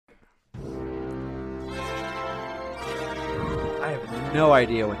no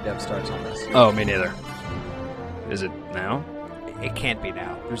idea when Dev starts on this. Oh, me neither. Is it now? It can't be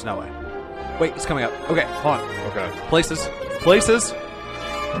now. There's no way. Wait, it's coming up. Okay, hold on. Okay. Places.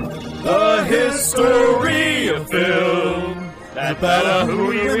 The history of film. That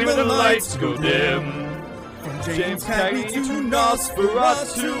Hooey when the lights go dim. From James Cagney to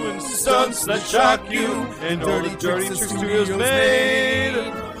Nosferatu and stunts that shock you and dirty tricks studios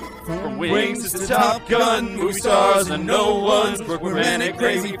made. From Wings to Top Gun, movie stars and no ones. We're manic,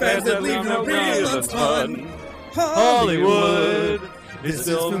 crazy fans that leave no real of fun. Hollywood is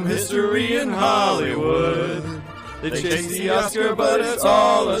film history in Hollywood. They chase the Oscar, but it's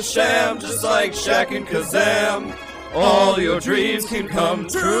all a sham, just like Shaq and Kazam. All your dreams can come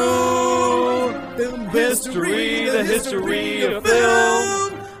true. Film history, the history of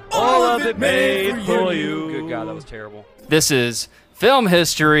film. All of it made for you. Good God, that was terrible. This is Film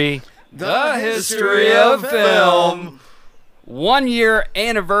History, the history of film. 1 year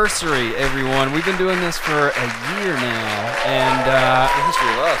anniversary, everyone. We've been doing this for a year now, and The history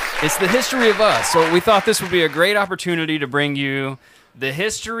of us. it's the history of us. So we thought this would be a great opportunity to bring you the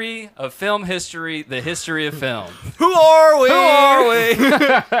history of film history, the history of film. Who are we? Who are we?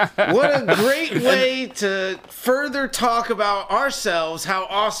 What a great way to further talk about ourselves, how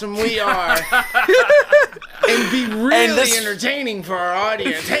awesome we are, and be really entertaining for our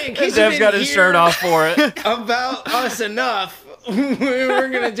audience. Hey, in case Dev's you got didn't his hear shirt off for it. about us enough, we're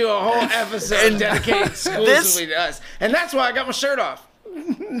going to do a whole episode dedicated exclusively to us. And that's why I got my shirt off.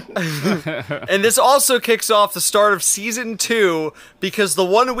 And this also kicks off the start of season 2 because the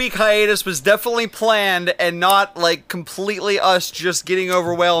 1 week hiatus was definitely planned and not like completely us just getting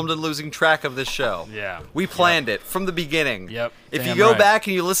overwhelmed and losing track of this show. Yeah. We planned it from the beginning. Yep. If Damn you go right. back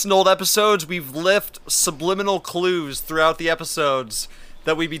and you listen to old episodes, we've left subliminal clues throughout the episodes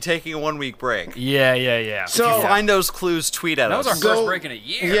that we'd be taking a 1 week break. Yeah. So, If you find those clues, tweet at That was our us. first break in a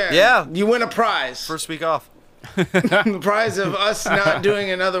year. Yeah. You win a prize. First week off. The prize of us not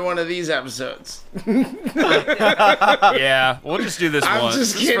doing another one of these episodes. Yeah, we'll just do this I'm once.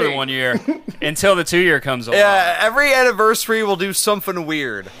 just This is for the kidding. 1 year until the 2 year comes along. Yeah, every anniversary we'll do something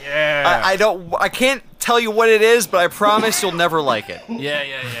weird. Yeah. I can't tell you what it is, but I promise you'll never like it. Yeah.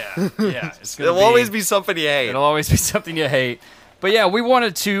 It's gonna It'll always be something you hate. It'll always be something you hate. But yeah, we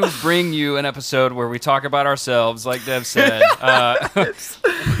wanted to bring you an episode where we talk about ourselves, like Dev said.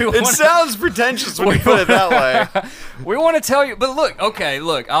 It sounds pretentious when you put it that way. We want to tell you, but look,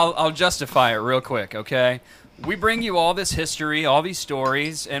 I'll justify it real quick, okay? We bring you all this history, all these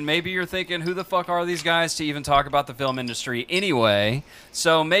stories, and maybe you're thinking, who the fuck are these guys to even talk about the film industry anyway?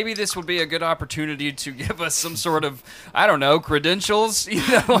 So maybe this would be a good opportunity to give us some sort of, I don't know, credentials. You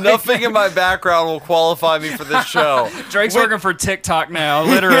know, like- Nothing in my background will qualify me for this show. Drake's working for TikTok now,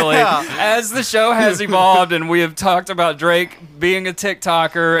 literally. Yeah. As the show has evolved and we have talked about Drake being a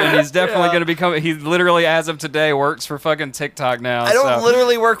TikToker, and he's definitely going to become, he literally, as of today, works for fucking TikTok now. I don't so.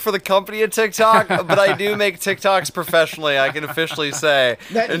 literally work for the company at TikTok, but I do make TikToks professionally, I can officially say.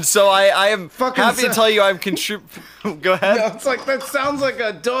 And so I am Fucking happy to sa- tell you I'm Go ahead. No, it's like that sounds like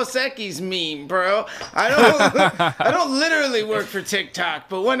a Dos Equis meme, bro. I don't literally work for TikTok,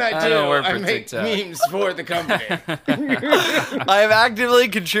 but when I don't do, work I for make TikTok. memes for the company. I am actively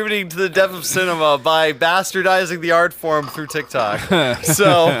contributing to the death of cinema by bastardizing the art form through TikTok.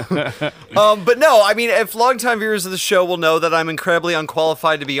 So, but no, I mean, if longtime viewers of the show will know that I'm incredibly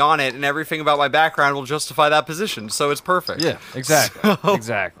unqualified to be on it, and everything about my background will justify that position. So it's perfect. Yeah, exactly.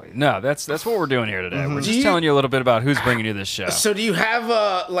 Exactly. No, that's what we're doing here today. We're just telling you a little bit about who's bringing you this show. So do you have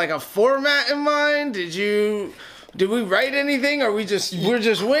a format in mind? Did we write anything, or we're just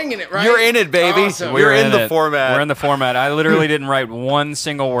winging it, right? You're in it, baby. Awesome. We're in the it. format. We're in the format. I literally didn't write one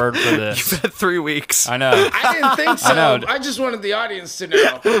single word for this. You've had 3 weeks. I know. I didn't think so. I know. I just wanted the audience to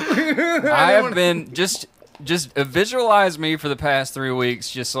know. I have been just visualize me for the past 3 weeks.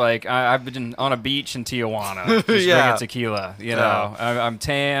 Just like I've been on a beach in Tijuana, just Yeah. drinking tequila. You know, I'm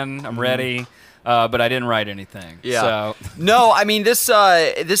tan. I'm ready. But I didn't write anything. Yeah. So No, I mean this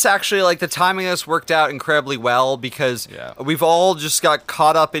actually, like, the timing of this worked out incredibly well because we've all just got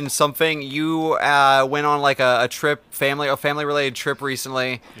caught up in something. You went on like a trip, family related trip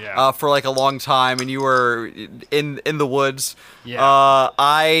recently, for like a long time, and you were in the woods. Yeah.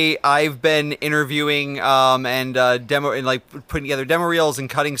 I've been interviewing and demo and like putting together demo reels and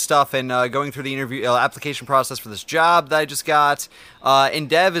cutting stuff and going through the interview application process for this job that I just got. And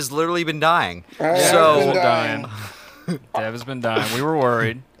Dev has literally been dying. so dying. Dev has been dying. We were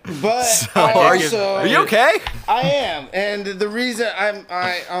worried. But I also, Are you okay? I am, and the reason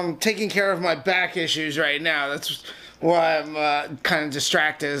I'm taking care of my back issues right now. That's while I'm kind of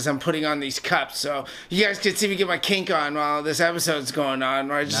distracted as I'm putting on these cups. So you guys can see me get my kink on while this episode's going on,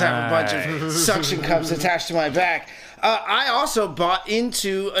 where I just have a bunch of suction cups attached to my back. I also bought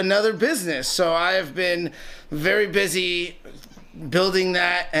into another business, so I have been very busy building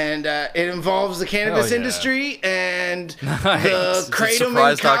that, and it involves the cannabis industry and the kratom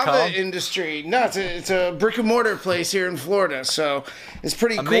and kava industry. No, it's a brick and mortar place here in Florida, so it's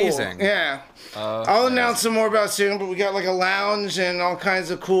pretty amazing. Cool. Yeah. I'll announce some more about it soon, but we got like a lounge and all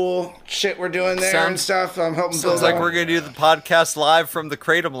kinds of cool shit we're doing there and stuff. I'm helping build. Sounds like we're gonna do the podcast live from the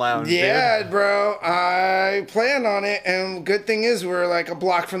Kratom Lounge. Yeah, dude. Bro. I plan on it, and good thing is we're like a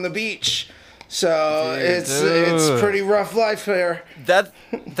block from the beach. So it's pretty rough life there. That's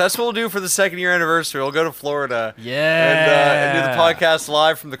what we'll do for the 2nd year anniversary. We'll go to Florida, and do the podcast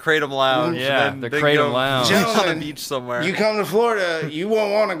live from the Kratom Lounge. Yeah, and the Kratom Lounge. Gentlemen, on the beach somewhere. You come to Florida, you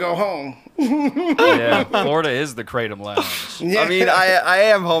won't want to go home. Yeah, Florida is the Kratom Lounge. Yeah. I mean, I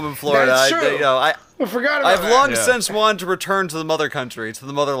am home in Florida. That's true. I forgot about I've that. long since wanted to return to the mother country, to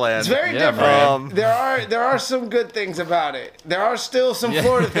the motherland. It's very different. There are some good things about it. There are still some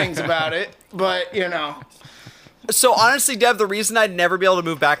Florida things about it, but you know. So honestly, Dev, the reason I'd never be able to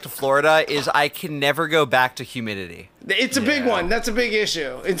move back to Florida is I can never go back to humidity. It's a big one. That's a big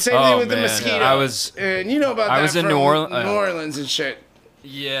issue. And same thing with the mosquitoes. And you know about that. I was in New Orleans and shit.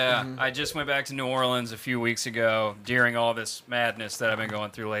 Yeah, I just went back to New Orleans a few weeks ago during all this madness that I've been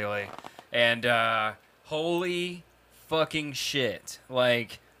going through lately. And holy fucking shit.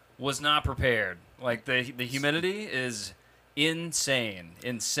 Like, was not prepared. Like, the humidity is insane.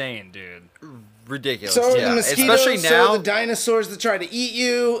 Insane, dude. Ridiculous. So are the mosquitoes, especially now. So are the dinosaurs that try to eat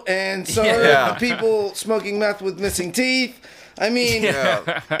you, and so are the people smoking meth with missing teeth. I mean,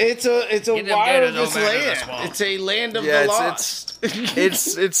 it's a wilderness land. It's a land of the lost.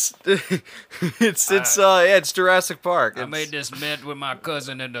 It's Jurassic Park. I made this meth with my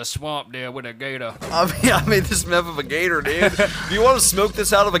cousin in the swamp there with a gator. I made this meth of a gator, dude. Do you want to smoke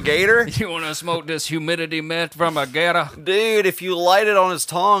this out of a gator? You want to smoke this humidity meth from a gator? Dude, if you light it on his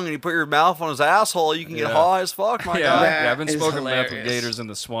tongue and you put your mouth on his asshole, you can get high as fuck, my guy. I've been smoking meth with gators in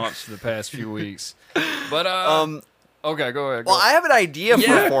the swamps for the past few weeks. But, okay, go ahead. Well, I have an idea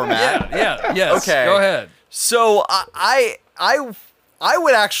for a format. Yes. Okay. Go ahead. So I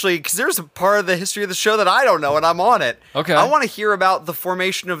would actually, because there's a part of the history of the show that I don't know, and I'm on it. Okay. I want to hear about the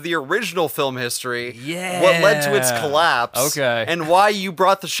formation of the original film history. Yeah. What led to its collapse. Okay. And why you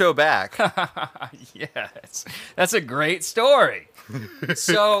brought the show back. Yes. That's a great story.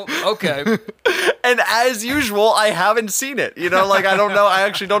 So, okay. And as usual, I haven't seen it. You know, like I don't know. I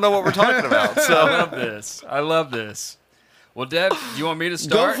actually don't know what we're talking about. So I love this. Well, Deb, you want me to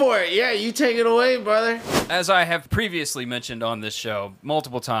start? Go for it. Yeah, you take it away, brother. As I have previously mentioned on this show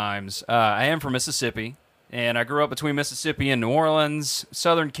multiple times, I am from Mississippi, and I grew up between Mississippi and New Orleans,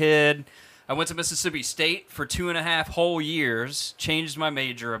 Southern kid. I went to Mississippi State for 2.5 whole years, changed my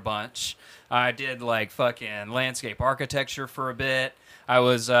major a bunch. I did like fucking landscape architecture for a bit. I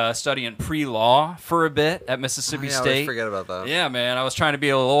was studying pre-law for a bit at Mississippi State. I forget about that. Yeah, man. I was trying to be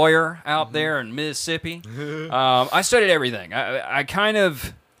a lawyer out there in Mississippi. I studied everything. I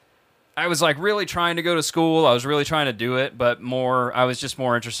was like really trying to go to school. I was really trying to do it, but I was just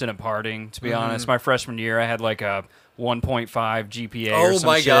more interested in partying, to be honest. My freshman year, I had like a 1.5 GPA or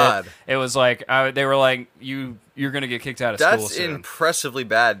some shit. God. It was like, they were like, you're going to get kicked out of school That's soon. impressively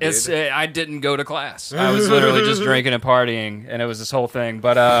bad, dude. I didn't go to class. I was literally just drinking and partying, and it was this whole thing.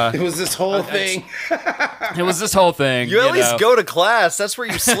 But it was this whole thing. It was this whole thing. You at least go to class. That's where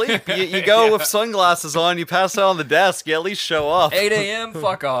you sleep. You go with sunglasses on. You pass out on the desk. You at least show up. 8 a.m.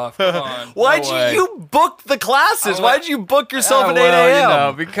 Fuck off. Come on. Why'd you book the classes? Why'd you book yourself at 8 a.m.? You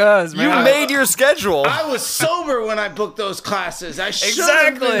know, because man, you made your schedule. I was sober when I booked those classes. I should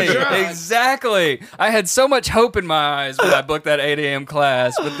have been drunk. Exactly. I had so much hope in my eyes when I booked that 8 a.m.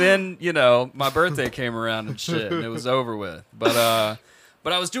 class, but then, you know, my birthday came around and shit, and it was over with. But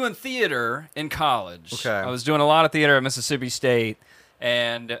I was doing theater in college. Okay. I was doing a lot of theater at Mississippi State,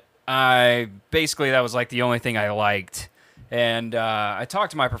 and that was like the only thing I liked. And I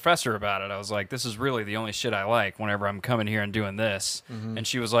talked to my professor about it. I was like, this is really the only shit I like whenever I'm coming here and doing this. And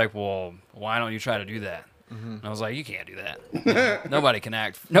she was like, well, why don't you try to do that? And I was like, you can't do that. Nobody can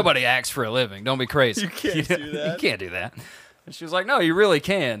act. Nobody acts for a living. Don't be crazy. You can't do that. You can't do that. And she was like, no, you really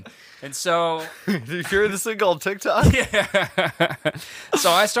can. And so... Did you hear this thing called TikTok? Yeah. So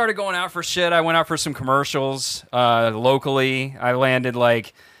I started going out for shit. I went out for some commercials locally. I landed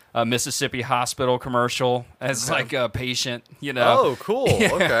like a Mississippi hospital commercial as like a patient, you know. Oh, cool.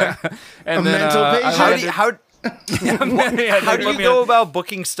 Okay. And a then, mental patient? How do you go about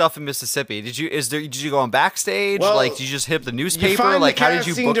booking stuff in Mississippi? Did you go on Backstage? Well, like, did you just hit the You newspaper? find Like, the how did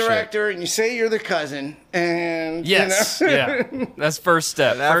you casting book director and you say you're the cousin, and Yes. you know, Yeah. That's first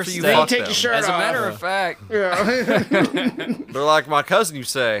step. And after First you step. fuck take them. your shirt As a off. matter of fact, They're like my cousin, you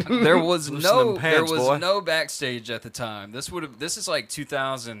say. there was Loosen them pants, boy. no Backstage at the time. This is like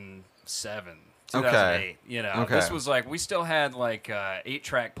 2007. Okay. 2008, you know, Okay. this was like we still had like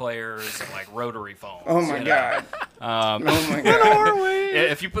 8-track players and like rotary phones. Oh my you know? god! Oh my god!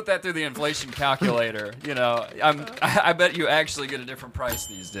 If you put that through the inflation calculator, you know, I bet you actually get a different price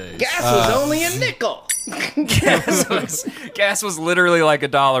these days. Gas was only a nickel. Gas was literally like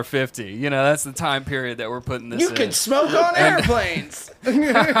 $1.50. You know, that's the time period that we're putting this You in. could smoke on airplanes.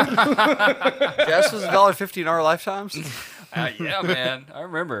 Gas was $1.50 in our lifetimes. Yeah, man, I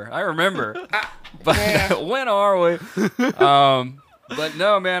remember. But Yeah. when are we? But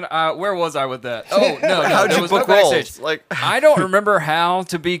no, man. Where was I with that? Oh no, How'd there you was no book Backstage. roles? Like, I don't remember how,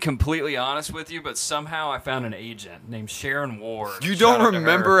 to be completely honest with you, but somehow I found an agent named Sharon Ward. you Shout don't out to her.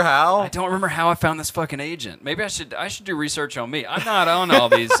 remember how? I don't remember how I found this fucking agent. Maybe I should do research on me. I'm not on all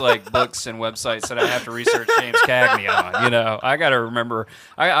these like books and websites that I have to research James Cagney on. You know, I got to remember.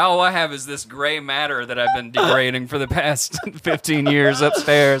 All I have is this gray matter that I've been degrading for the past 15 years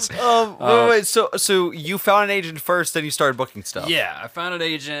upstairs. Wait. So you found an agent first, then you started booking stuff. Yeah, I found an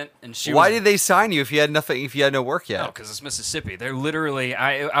agent, and she. Why was, did they sign you if you had nothing? If you had no work yet? Oh, because it's Mississippi. They're literally.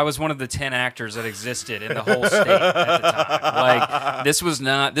 I was one of the 10 actors that existed in the whole state at the time. Like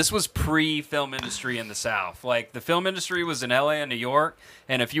this was pre-film industry in the South. Like the film industry was in LA and New York,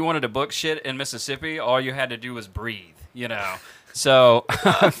 and if you wanted to book shit in Mississippi, all you had to do was breathe. You know. So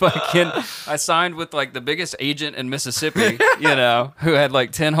I signed with like the biggest agent in Mississippi. You know, who had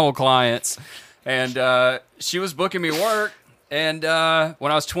like 10 whole clients, and she was booking me work. And when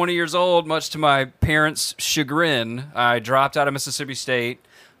I was 20 years old, much to my parents' chagrin, I dropped out of Mississippi State,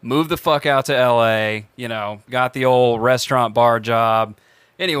 moved the fuck out to L.A., you know, got the old restaurant bar job.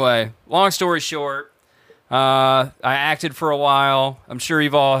 Anyway, long story short, I acted for a while. I'm sure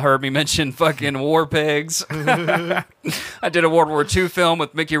you've all heard me mention fucking War Pigs. I did a World War II film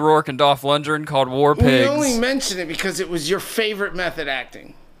with Mickey Rourke and Dolph Lundgren called War Pigs. We only mentioned it because it was your favorite method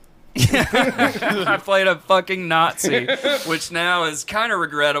acting. I played a fucking Nazi, which now is kind of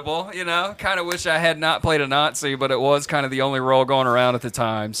regrettable, you know? Kind of wish I had not played a Nazi, but it was kind of the only role going around at the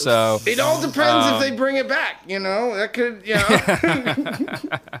time, so... It all depends if they bring it back, you know? That could, you know.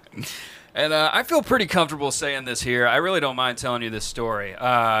 And I feel pretty comfortable saying this here. I really don't mind telling you this story.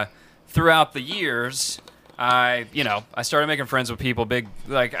 Throughout the years... I started making friends with people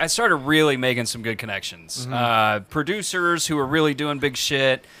I started really making some good connections. Producers who were really doing big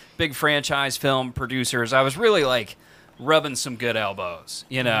shit, big franchise film producers. I was really like rubbing some good elbows,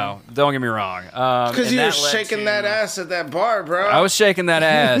 you know, don't get me wrong. Because you were shaking that ass at that bar, bro. I was shaking that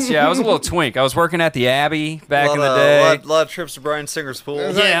ass. Yeah, I was a little twink. I was working at the Abbey back in the day. A lot of trips to Bryan Singer's pool.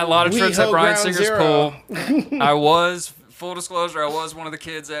 Yeah, a lot of trips at Bryan Singer's Zero. pool. I was... Full disclosure, I was one of the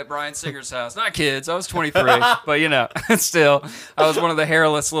kids at Bryan Singer's house. Not kids, I was 23, but you know, still, I was one of the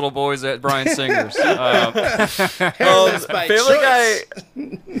hairless little boys at Bryan Singer's. Family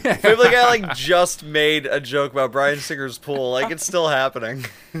Guy like just made a joke about Bryan Singer's pool. Like it's still happening.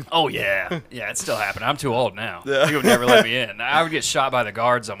 Oh yeah, it's still happening. I'm too old now. Yeah. He would never let me in. I would get shot by the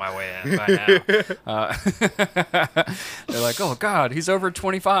guards on my way in by now. They're like, "Oh God, he's over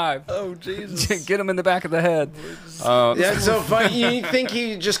 25. Oh Jesus! Get him in the back of the head." That's so funny. You think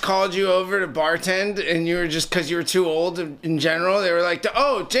he just called you over to bartend and you were just, because you were too old in general, they were like,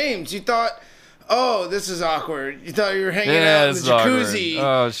 oh, James, you thought, oh, this is awkward. You thought you were hanging out in the this is awkward. jacuzzi.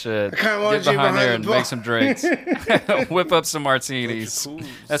 Oh shit! I kinda wanted Get you behind behind there the and bar. make some drinks. Whip up some martinis.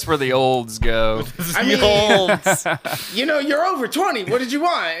 That's where the olds go. I mean, you know, you're over 20. What did you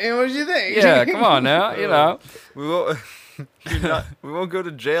want? And what did you think? Yeah, come on now. You know. We won't go to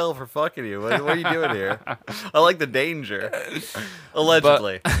jail for fucking you. What are you doing here? I like the danger.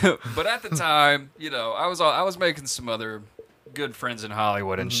 Allegedly. But at the time, you know, I was making some other good friends in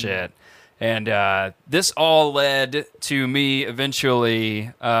Hollywood and shit. And this all led to me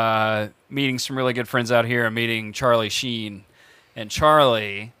eventually meeting some really good friends out here and meeting Charlie Sheen. And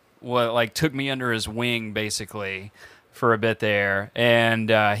Charlie took me under his wing basically for a bit there.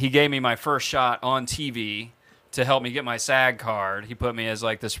 And he gave me my first shot on TV to help me get my SAG card. He put me as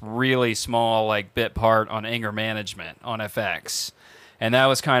like this really small like bit part on Anger Management on FX. And that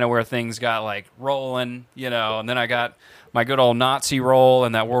was kind of where things got like rolling, and then I got my good old Nazi role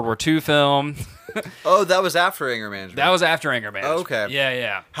in that World War II film. Oh, that was after Anger Management. That was after Anger Management. Oh, okay.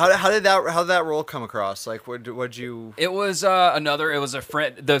 Yeah. How did that role come across? Like, what'd you? It was a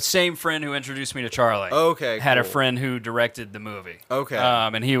friend, the same friend who introduced me to Charlie. Okay, had a cool. friend who directed the movie. Okay.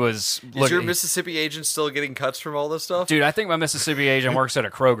 And he was. Is your Mississippi agent still getting cuts from all this stuff? Dude, I think my Mississippi agent works at a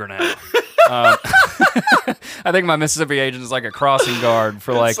Kroger now. I think my Mississippi agent is like a crossing guard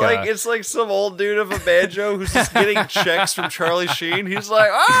for it's like some old dude of a banjo who's just getting checks from Charlie Sheen. He's like,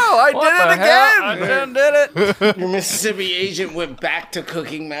 oh, I did it again. I done did it. Your Mississippi agent went back to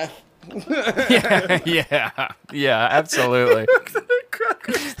cooking meth. Yeah, absolutely.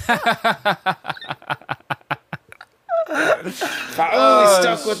 If I only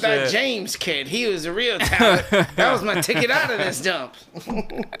stuck with that James kid, he was a real talent. That was my ticket out of this dump.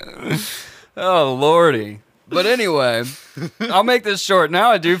 Oh, Lordy. But anyway, I'll make this short.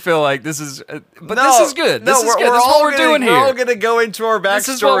 Now I do feel like this is... this is good. This is good. This is what we're doing here. We're all going to go into our backstories. This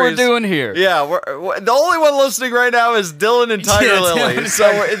is what we're doing here. Yeah, the only one listening right now is Dylan and Tiger Lily. So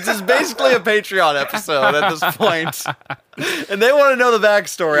it's just basically a Patreon episode at this point. And they want to know the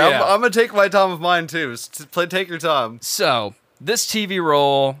backstory. Yeah. I'm going to take my time with mine, too. Take your time. So, this TV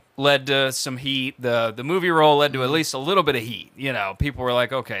role led to some heat. The movie role led to at least a little bit of heat. People were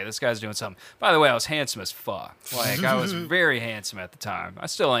like, okay, this guy's doing something. By the way, I was handsome as fuck. Like, I was very handsome at the time. I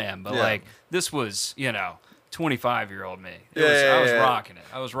still am. But, this was, 25-year-old me. I was rocking it.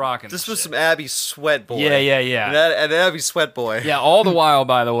 I was rocking this. This was some Abby Sweat boy. Yeah. An Abby Sweat boy. Yeah, all the while,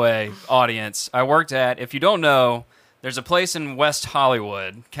 by the way, audience, I worked at, if you don't know, there's a place in West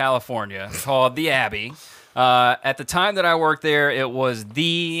Hollywood, California, called The Abbey. At the time that I worked there, it was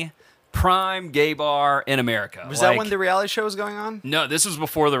the prime gay bar in America. Was that when the reality show was going on? No, this was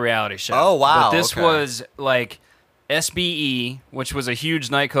before the reality show. Oh, wow. But this was like SBE, which was a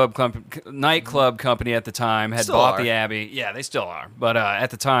huge nightclub company at the time, had bought the Abbey. Yeah, they still are. But at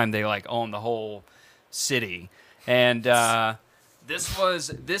the time, they owned the whole city. And this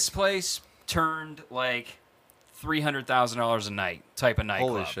place turned like $300,000 a night type of nightclub.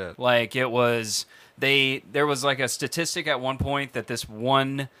 Holy shit. Like it was... There was like a statistic at one point that this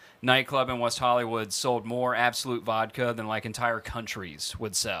one nightclub in West Hollywood sold more Absolute vodka than like entire countries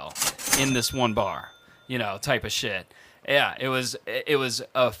would sell in this one bar, type of shit. Yeah, it was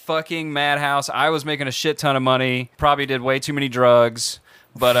a fucking madhouse. I was making a shit ton of money. Probably did way too many drugs,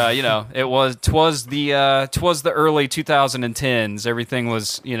 but twas the early 2010s.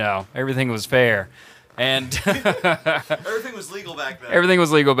 Everything was fair. And everything was legal back then. Everything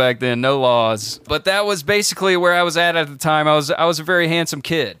was legal back then, no laws. But that was basically where I was at the time. I was a very handsome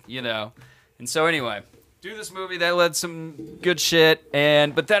kid, And so anyway, do this movie that led some good shit,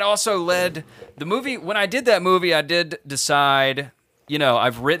 but that also led the movie. When I did that movie, I did decide,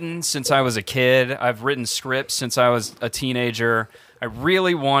 I've written since I was a kid. I've written scripts since I was a teenager. I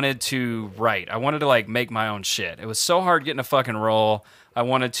really wanted to write. I wanted to make my own shit. It was so hard getting a fucking role. I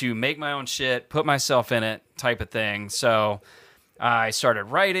wanted to make my own shit, put myself in it, type of thing. So I started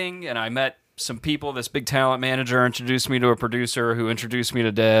writing, and I met some people. This big talent manager introduced me to a producer who introduced me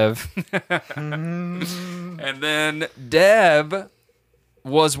to Dev. And then Dev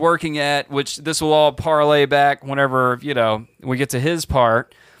was working at, which this will all parlay back whenever, we get to his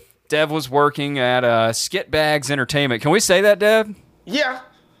part. Dev was working at Skit Bags Entertainment. Can we say that, Dev? Yeah.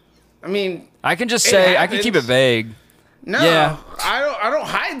 I mean... I can just say, I can keep it vague. No, yeah. I don't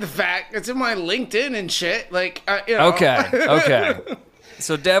hide the fact. It's in my LinkedIn and shit. Okay.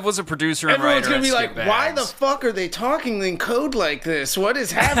 So Dev was a producer and Everyone's writer. Everyone's gonna be like, why the fuck are they talking in code like this? What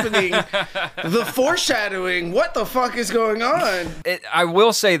is happening? The foreshadowing. What the fuck is going on? I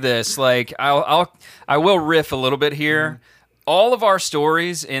will say this. I will riff a little bit here. Mm-hmm. All of our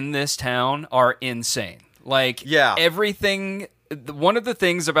stories in this town are insane. Everything. One of the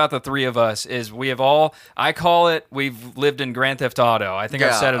things about the three of us is we've lived in Grand Theft Auto. I think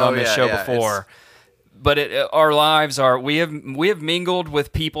I've said it on this show before. But our lives are, we have mingled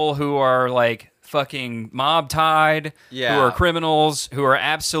with people who are fucking mob-tied, who are criminals, who are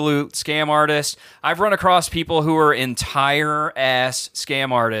absolute scam artists. I've run across people who are entire-ass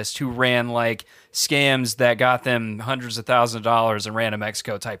scam artists who ran scams that got them hundreds of thousands of dollars and ran to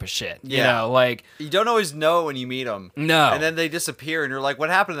Mexico type of shit. You don't always know when you meet them. No. And then they disappear, and you're like, what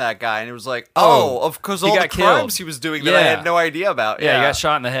happened to that guy? And it was like, because all the crimes he was doing that I had no idea about. Yeah, he got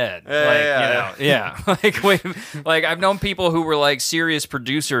shot in the head. I've known people who were serious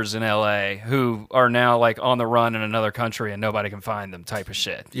producers in LA who are now on the run in another country and nobody can find them type of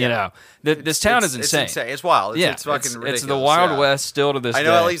shit. This town is insane. It's insane. It's wild. It's fucking ridiculous. It's the Wild West still to this day. I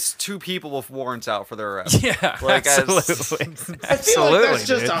know at least two people with warrants warrants out for their arrest. Yeah, Like, absolutely. I feel like that's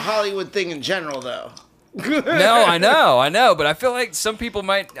just dude. a Hollywood thing in general, though. No, I know, but I feel like some people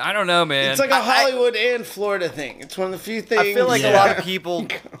might. I don't know, man. It's like a Hollywood and Florida thing. It's one of the few things. I feel like a Yeah. lot of people,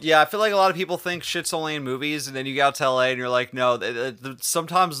 I feel like a lot of people think shit's only in movies, and then you get out to LA and you're like, no,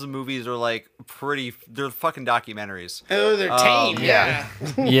 sometimes the movies are like they're fucking documentaries. Oh, they're tame.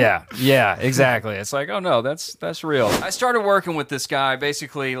 Yeah. yeah, exactly. It's like, oh no, that's real. I started working with this guy,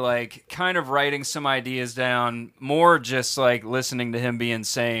 basically like kind of writing some ideas down, more just like listening to him be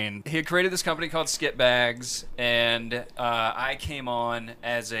insane. He had created this company called Skip Bags, and I came on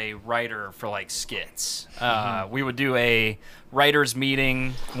as a writer for like skits. We would do a writers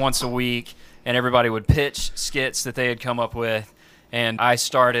meeting once a week, and everybody would pitch skits that they had come up with. And I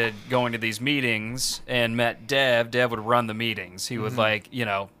started going to these meetings and met Dev. Dev would run the meetings. He would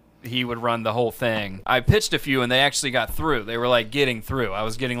he would run the whole thing. I pitched a few and they actually got through. They were like getting through. I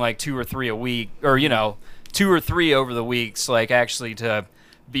was getting like 2 or 3 a week, or 2 or 3 over the weeks, like actually to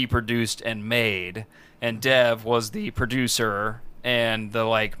be produced and made. And Dev was the producer and the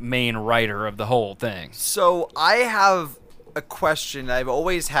like main writer of the whole thing. So I have a question I've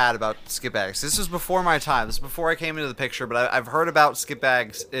always had about Skip Bags. This was before my time. This is before I came into the picture, but I've heard about Skip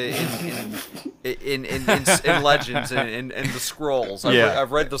Bags in legends and in the scrolls.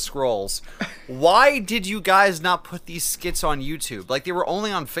 I've read the scrolls. Why did you guys not put these skits on YouTube? Like, they were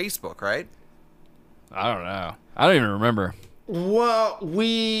only on Facebook, right? I don't know. I don't even remember. Well,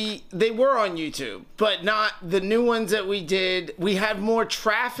 they were on YouTube, but not the new ones that we did. We had more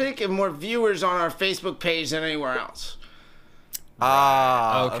traffic and more viewers on our Facebook page than anywhere else.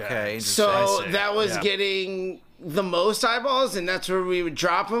 Ah, Okay. okay. So see. that was Yeah. getting the most eyeballs, and that's where we would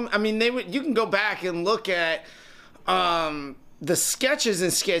drop them. I mean, you can go back and look at the sketches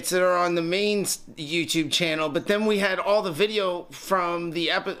and skits that are on the main YouTube channel, but then we had all the video from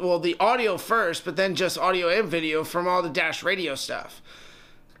the the audio first, but then just audio and video from all the Dash Radio stuff.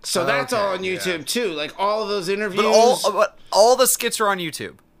 So that's all on YouTube too. Like all of those interviews. But all the skits are on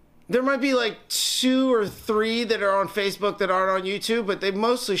YouTube. There might be like 2 or 3 that are on Facebook that aren't on YouTube, but they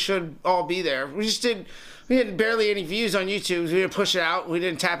mostly should all be there. We had barely any views on YouTube. We didn't push it out. We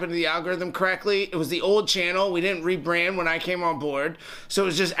didn't tap into the algorithm correctly. It was the old channel. We didn't rebrand when I came on board. So it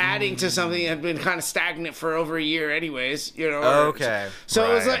was just adding to something that had been kind of stagnant for over a year anyways, Okay. So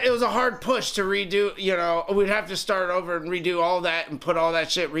Right. it was a hard push to redo, we'd have to start over and redo all that and put all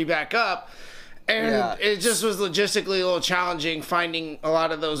that shit back up. And it just was logistically a little challenging finding a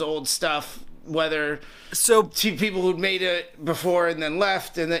lot of those old stuff, whether to people who'd made it before and then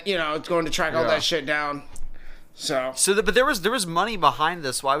left, and then it's going to track all that shit down. But there was money behind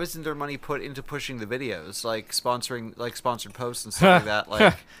this. Why wasn't there money put into pushing the videos, like sponsored posts and stuff like that?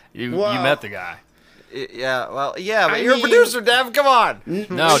 Like You met the guy. but you're a producer, Dev. Come on.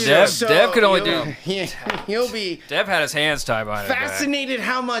 No, Dev could only do. You'll be Dev had his hands tied behind his back. fascinated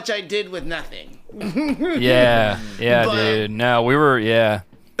how much I did with nothing. Yeah, But- dude. No, we were,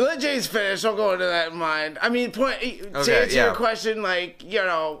 Let James finish. I'll go into that in mind. I mean, to answer your question, I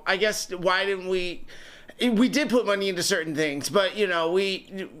guess why didn't we? We did put money into certain things, but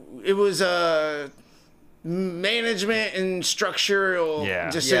it was management and structural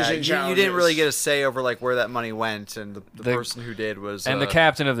decision challenges. You didn't really get a say over like where that money went, and the person who did was and the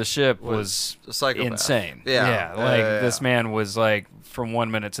captain of the ship was a psychopath. insane. Yeah. This man was like from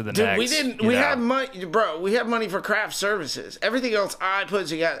 1 minute to the Dude, next. we didn't. We had money, bro. We had money for craft services. Everything else I put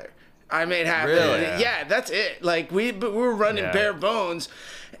together. I made happen. Really? Yeah, that's it. Like we were running bare bones,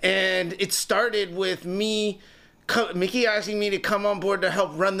 and it started with me. Mickey asking me to come on board to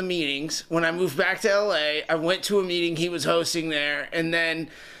help run the meetings. When I moved back to LA, I went to a meeting he was hosting there, and then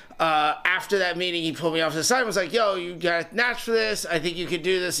after that meeting, he pulled me off to the side and was like, "Yo, you got a knack for this. I think you could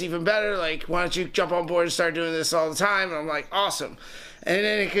do this even better. Like, why don't you jump on board and start doing this all the time?" And I'm like, "Awesome." And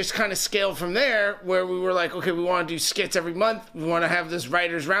then it just kind of scaled from there, where we were like, okay, we want to do skits every month. We want to have this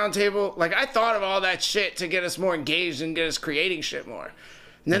writers roundtable. Like, I thought of all that shit to get us more engaged and get us creating shit more.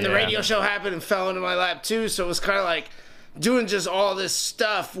 And then the radio show happened and fell into my lap too. So it was kind of like doing just all this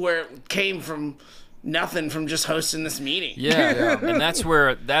stuff where it came from nothing, from just hosting this meeting. Yeah. And that's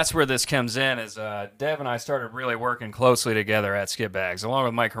where this comes in. Is Dev and I started really working closely together at Skip Bags, along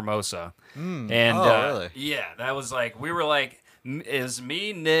with Mike Hermosa. Really? Yeah, that was like we were like. Is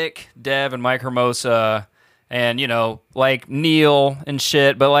me, Nick, Dev, and Mike Hermosa, and like Neil and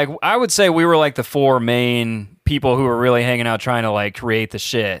shit. But like I would say we were like the 4 main people who were really hanging out trying to like create the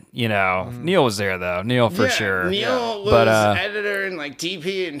shit. You know, Neil was there though. Neil for sure. Neil was But, editor and like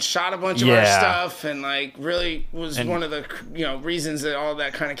DP and shot a bunch of our stuff and like really was one of the reasons that all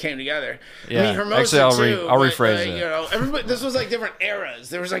that kind of came together. Yeah. I mean, Hermosa Actually, too. I'll but, rephrase it. You know, everybody. This was like different eras.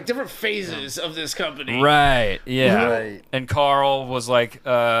 There was like different phases of this company. Right. Yeah. Right. And Carl was like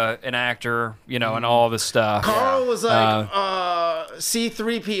an actor, and all this stuff. Carl was like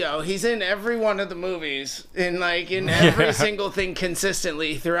C-3PO. He's in every one of the movies and like in every single thing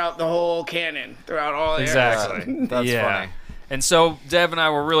consistently throughout the whole canon, throughout all eras. Exactly. That's funny. And so Dev and I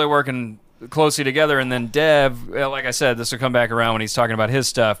were really working closely together, and then Dev, like I said, this will come back around when he's talking about his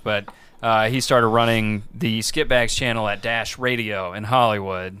stuff, but he started running the Skipbags channel at Dash Radio in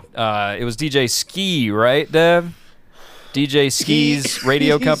Hollywood. It was DJ Ski, right, Dev? DJ Ski's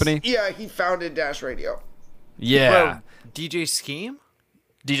radio company? Yeah, he founded Dash Radio. Yeah. Bro, DJ Scheme?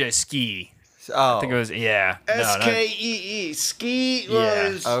 DJ Ski. Oh. I think it was, yeah. SKEE. Ski Yeah.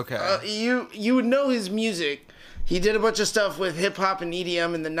 was Okay. you would know his music. He did a bunch of stuff with hip hop and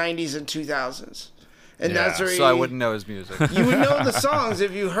EDM in the 90s and 2000s. And that's where So I wouldn't know his music. you would know the songs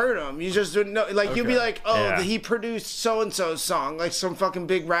if you heard them. You just wouldn't know. Like, you'd be like, Yeah. he produced so-and-so's song, like some fucking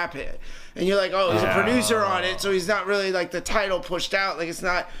big rap hit. And you're like, he's a producer on it, so he's not really, like, the title pushed out. Like, it's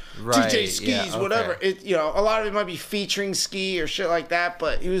not Right, DJ Ski's, yeah, okay. whatever. It, a lot of it might be featuring Ski or shit like that,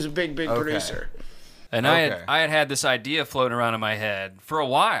 but he was a big producer. And Okay. I had this idea floating around in my head for a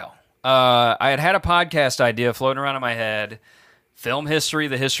while. I had a podcast idea floating around in my head. Film history,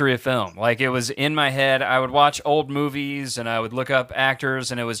 the history of film. Like, it was in my head. I would watch old movies and I would look up actors,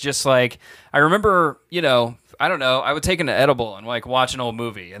 and it was just like, I remember, I don't know, I would take an edible and like watch an old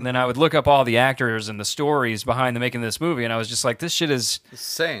movie, and then I would look up all the actors and the stories behind the making of this movie, and I was just like, this shit is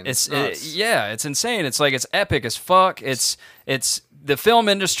Insane. it's nuts. it's insane. It's like, it's epic as fuck. It's the film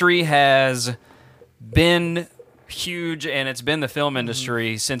industry has been huge, and it's been the film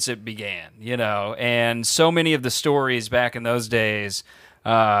industry since it began, and so many of the stories back in those days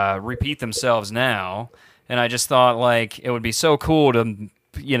repeat themselves now, and I just thought like it would be so cool to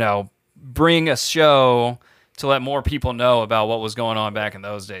bring a show to let more people know about what was going on back in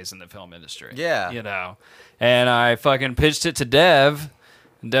those days in the film industry. Yeah. And I fucking pitched it to Dev.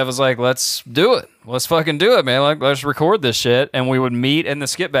 And Dev was like, let's do it. Let's fucking do it, man. Like, let's record this shit. And we would meet in the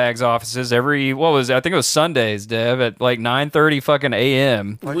Skipbags offices I think it was Sundays, Dev, at like 9:30 fucking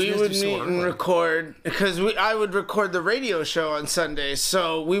a.m. We would meet and record, because I would record the radio show on Sundays,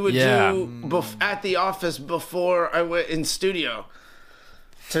 so we would do at the office before I went in studio.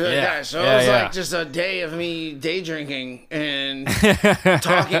 So it was like just a day of me day drinking and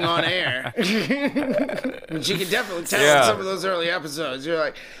talking on air. Which you can definitely tell in some of those early episodes. You're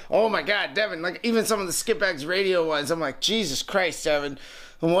like, oh my God, Devin. Like, even some of the Skipbags radio ones, I'm like, Jesus Christ, Devin.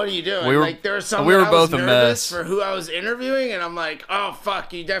 What are you doing? There were some we were that I was both a nervous mess for who I was interviewing, and I'm like, oh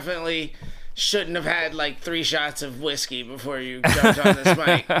fuck, you definitely shouldn't have had like 3 shots of whiskey before you jumped on this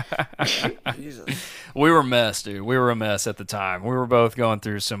mic. Jesus. We were a mess, dude. We were a mess at the time. We were both going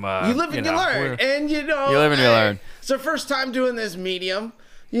through some. You live and you learn, and you live and you learn. It's our first time doing this medium.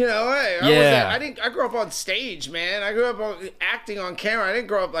 I grew up on stage, man. I grew up acting on camera. I didn't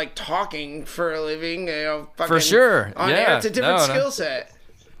grow up like talking for a living. For sure. On air, it's a different skill set.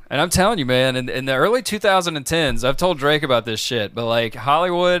 And I'm telling you, man, in the early 2010s, I've told Drake about this shit, but like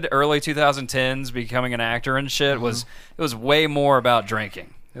Hollywood, early 2010s, becoming an actor and shit it was way more about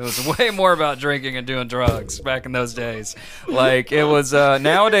drinking. It was way more about drinking and doing drugs back in those days. Like, it was,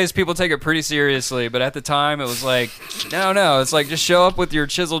 nowadays people take it pretty seriously, but at the time it was like, no, it's like, just show up with your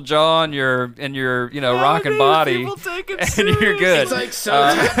chiseled jaw and your rockin' body, and you're good. It's like so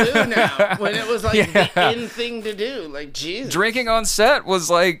taboo now, when it was like the in thing to do. Like, Jesus. Drinking on set was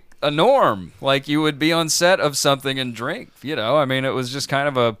like a norm. Like, you would be on set of something and drink, I mean, it was just kind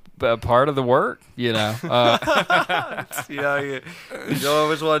of a part of the work, You don't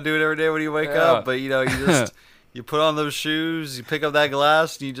always want to do it every day when you wake up, but you just you put on those shoes, you pick up that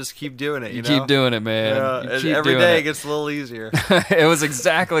glass, and you just keep doing it. You keep doing it, man. And every day it gets a little easier. It was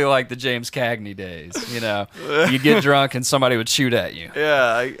exactly like the James Cagney days. You get drunk and somebody would shoot at you.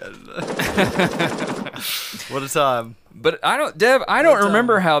 Yeah. What a time. But I don't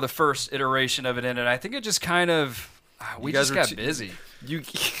remember how the first iteration of it ended. I think it just kind of we just got busy.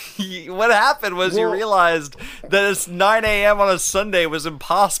 What happened was you realized that it's 9 a.m. on a Sunday was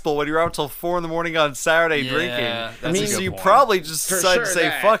impossible when you were out till 4 in the morning on Saturday drinking. So you probably just decided to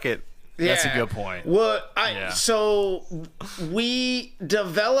say, fuck it. That's a good point. Well, so we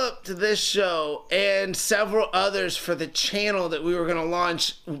developed this show and several others for the channel that we were going to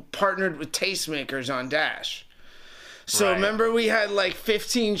launch, partnered with Tastemakers on Dash. So remember, we had like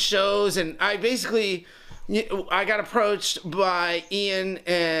 15 shows, and I basically I got approached by Ian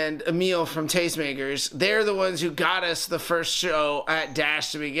and Emil from Tastemakers. They're the ones who got us the first show at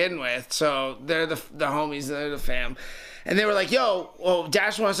Dash to begin with. So they're the homies, they're the fam. And they were like, yo, well,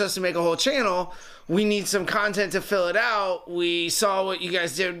 Dash wants us to make a whole channel. We need some content to fill it out. We saw what you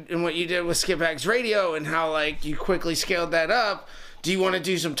guys did and what you did with Skip Bags Radio and how, like, you quickly scaled that up. Do you want to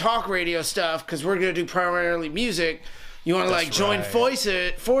do some talk radio stuff? Because we're going to do primarily music. You want to, like, join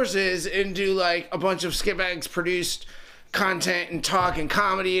forces and do, like, a bunch of Skip Bags produced content and talk and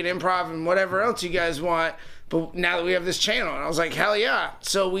comedy and improv and whatever else you guys want. But now that we have this channel, and I was like, hell yeah.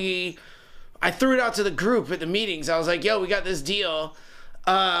 So I threw it out to the group at the meetings. I was like, yo, we got this deal,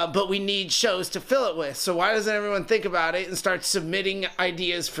 but we need shows to fill it with. So why doesn't everyone think about it and start submitting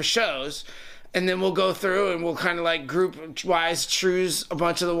ideas for shows? And then we'll go through and we'll kind of like group-wise choose a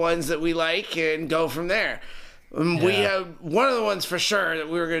bunch of the ones that we like and go from there. We have one of the ones for sure that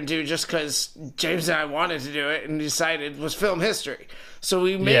we were going to do just because James and I wanted to do it and decided was film history. So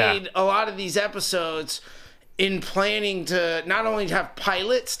we made a lot of these episodes in planning to not only have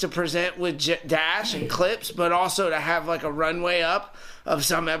pilots to present with Dash and clips, but also to have like a runway up of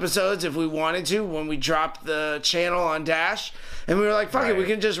some episodes if we wanted to when we dropped the channel on Dash. And we were like, fuck it, we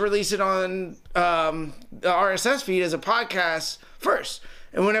can just release it on the RSS feed as a podcast first.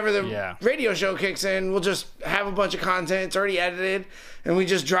 And whenever the radio show kicks in, we'll just have a bunch of content. It's already edited, and we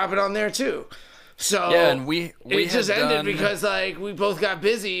just drop it on there too. So and we it just ended because like we both got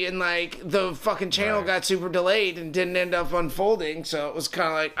busy and like the fucking channel got super delayed and didn't end up unfolding. So it was kind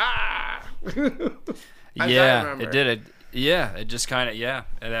of like it did it. Yeah, it just kind of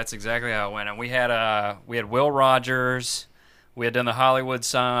and that's exactly how it went. And we had Will Rogers, we had done the Hollywood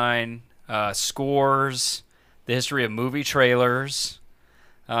sign, scores, the history of movie trailers.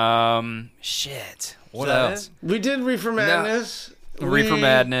 Shit. What else? We did Reefer Madness. Reefer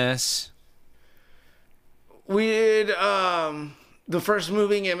Madness. We did the first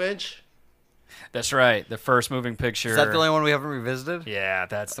moving image. That's right. The first moving picture. Is that the only one we haven't revisited? Yeah,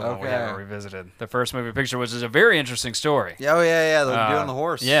 that's the one we haven't revisited. The first moving picture, which is a very interesting story. Yeah, the dude on the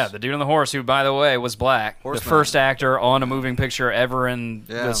horse. Yeah, the dude on the horse, who, by the way, was black. The first actor on a moving picture ever in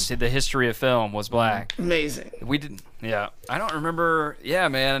the history of film was black. Amazing. We didn't. Yeah, I don't remember. Yeah,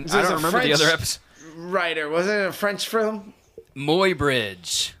 man, I don't remember the other episode. Writer, wasn't it a French film?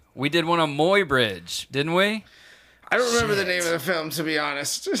 Muybridge. We did one on Muybridge, didn't we? I don't remember the name of the film, to be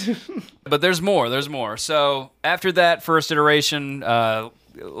honest. But there's more. There's more. So after that first iteration,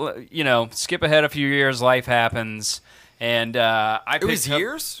 skip ahead a few years, life happens, and It was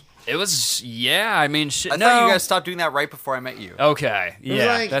years? It was, I mean, shit. I thought you guys stopped doing that right before I met you. Okay,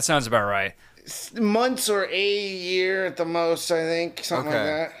 yeah, that sounds about right. Months or a year at the most, I think, something like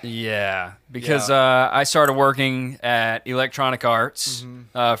that. Yeah, because I started working at Electronic Arts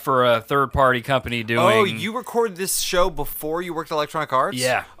for a third-party company doing... Oh, you recorded this show before you worked at Electronic Arts?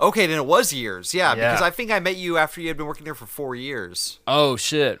 Yeah. Okay, then it was years. Yeah, because I think I met you after you had been working there for 4 years. Oh,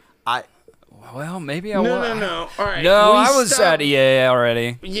 shit. Well, maybe I was... No. All right. No, I was at EA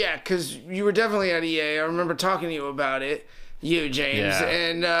already. Yeah, because you were definitely at EA. I remember talking to you about it, you, James.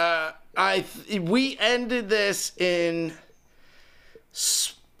 Yeah. And we ended this in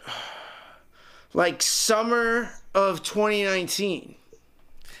like summer of 2019.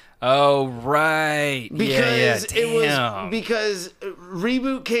 Oh, right. Because it was because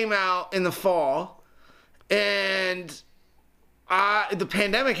Reboot came out in the fall, and the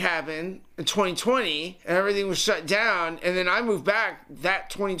pandemic happened in 2020, and everything was shut down. And then I moved back that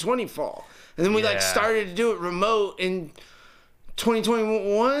 2020 fall, and then we started to do it remote in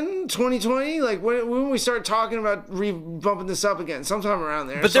 2021, 2020, like when we started talking about bumping this up again, sometime around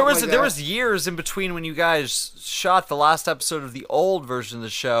there. But there was years in between when you guys shot the last episode of the old version of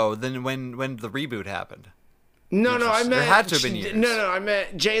the show than when the reboot happened. No, I meant there had to have been years. No, I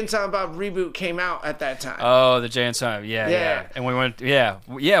meant Jay and Silent Bob Reboot came out at that time. Oh, the Jay and Silent, yeah. And we went,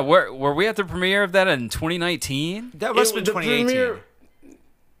 were we at the premiere of that in 2019? That must have been 2018.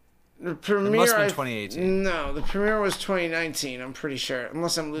 The premiere, it must have been 2018. No, the premiere was 2019. I'm pretty sure,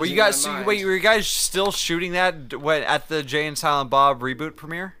 unless I'm losing were you guys? my mind. Were you guys still shooting that at the Jay and Silent Bob reboot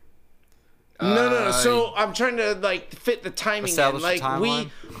premiere? No. So I'm trying to fit the timing establish in. the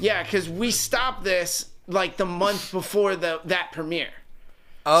timeline? Because we stopped this the month before that premiere.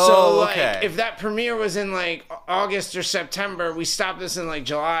 Oh, so, okay. If that premiere was in August or September, we stopped this in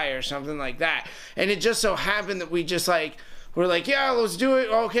July or something like that. And it just so happened that we just we're yeah, let's do it.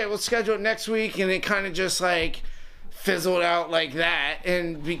 Okay, let's schedule it next week. And it kind of just fizzled out like that.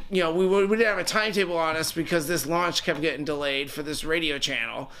 And, we didn't have a timetable on us because this launch kept getting delayed for this radio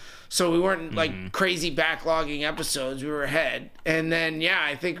channel. So we weren't crazy backlogging episodes. We were ahead. And then,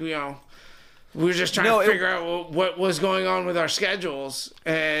 I think, We were just trying to figure out what was going on with our schedules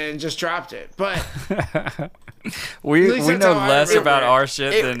and just dropped it. But we know less about our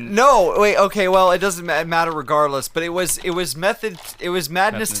shit than no. Wait, okay. Well, it doesn't matter regardless. But it was method. It was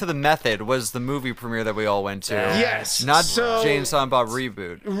Madness to the Method was the movie premiere that we all went to. Yes, not Jay and Silent Bob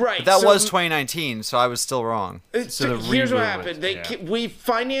reboot. Right, but that was 2019, so I was still wrong. So here's what happened. We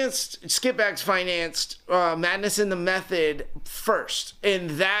financed Skipbacks financed Madness in the Method first,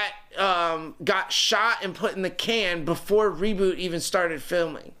 and that got shot and put in the can before Reboot even started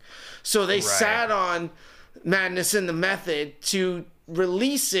filming. So they sat on Madness in the Method to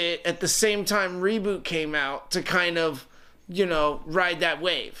release it at the same time Reboot came out to kind of, ride that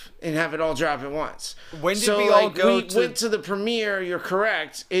wave and have it all drop at once. When did we all go we went to the premiere, you're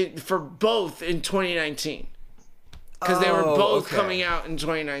correct, for both in 2019. Because they were both coming out in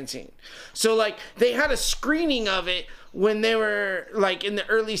 2019. So, they had a screening of it when they were, in the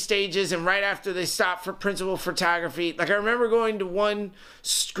early stages and right after they stopped for principal photography. I remember going to one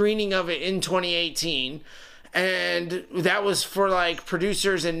screening of it in 2018, and that was for,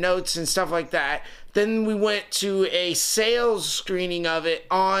 producers and notes and stuff like that. Then we went to a sales screening of it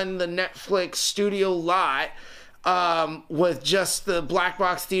on the Netflix studio lot with just the Black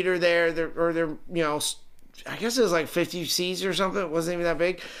Box Theater there, I guess it was 50 seats or something. It wasn't even that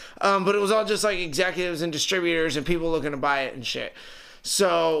big. But it was all just executives and distributors and people looking to buy it and shit.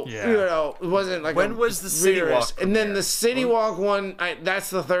 So, it wasn't when was the City Walk premiere? And then the City Walk one, that's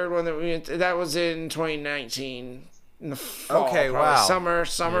the third one that was in 2019. In the fall. Okay, wow.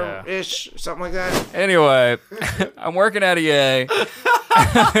 Summer-ish, something like that. Anyway, I'm working at EA.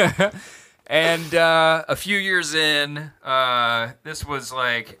 And a few years in, this was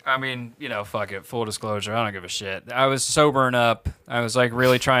fuck it, full disclosure, I don't give a shit. I was sobering up. I was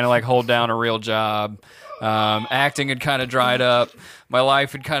really trying to hold down a real job. Acting had kind of dried up. My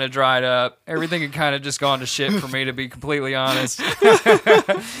life had kind of dried up. Everything had kind of just gone to shit for me, to be completely honest.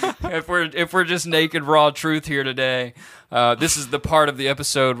 If we're just naked raw truth here today, this is the part of the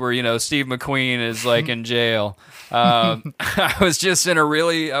episode where Steve McQueen is in jail. I was in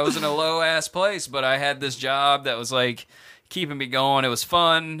a low ass place, but I had this job that was keeping me going. It was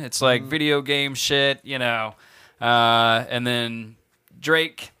fun. It's video game shit, and then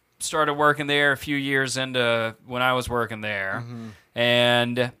Drake started working there a few years into when I was working there.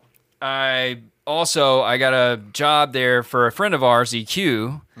 And I got a job there for a friend of ours,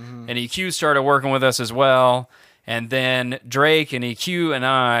 EQ, and EQ started working with us as well. And then Drake and EQ and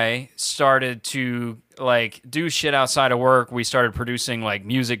I started to do shit outside of work. We started producing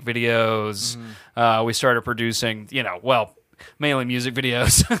music videos. We started producing, mainly music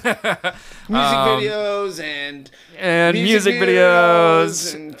videos. Videos and music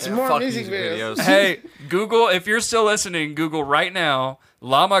videos and some more music videos. Hey, Google, if you're still listening, Google right now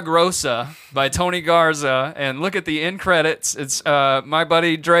Llama Grossa by Tony Garza and look at the end credits. It's my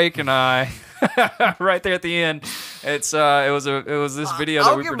buddy Drake and I. Right there at the end, it was this video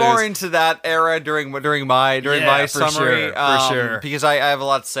that we produced. I'll get more into that era during my summary, for sure, because I have a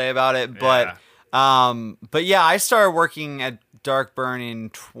lot to say about it. But yeah, I started working at Darkburn in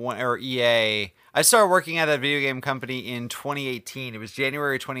EA. I started working at a video game company in 2018. It was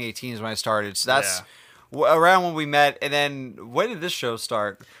January 2018 is when I started. So that's around when we met. And then when did this show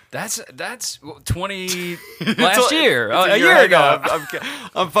start? That's 20 last year. A year ago.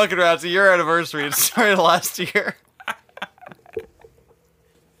 I'm fucking around. It's a year anniversary. It started last year.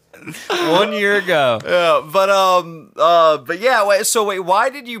 1 year ago. Yeah, but yeah. Wait, why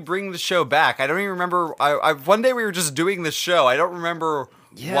did you bring the show back? I don't even remember. One day we were just doing this show. I don't remember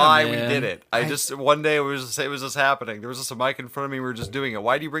why we did it. One day it was just happening. There was just a mic in front of me. We were just doing it.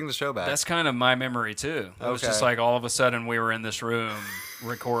 Why do you bring the show back? That's kind of my memory too. It was just all of a sudden we were in this room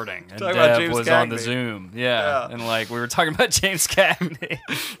recording, and talking about Dev James was Cagney. on the Zoom. Yeah, and we were talking about James Cagney.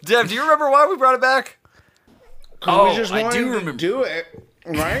 Dev, do you remember why we brought it back? We just wanted to do it,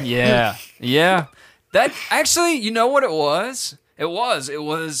 right? Yeah. That actually, you know what it was? It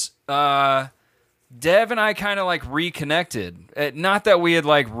was Dev and I kind of reconnected. Not that we had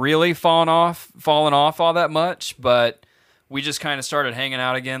really fallen off all that much, but we just kind of started hanging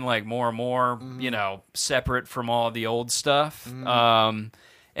out again, more and more, separate from all the old stuff.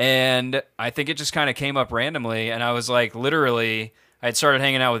 And I think it just kind of came up randomly, and I was literally, I'd started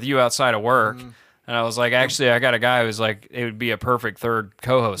hanging out with you outside of work. And I was actually, I got a guy who's it would be a perfect third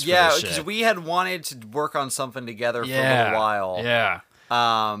co-host for this shit. Yeah, because we had wanted to work on something together for a little while. Yeah.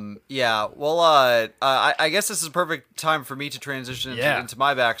 Well, I guess this is a perfect time for me to transition into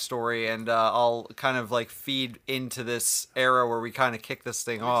my backstory, and I'll kind of feed into this era where we kind of kick this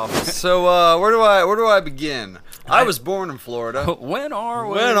thing off. So, where do I begin? I was born in Florida. When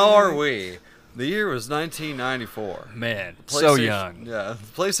are we? The year was 1994. Man, so young. Yeah,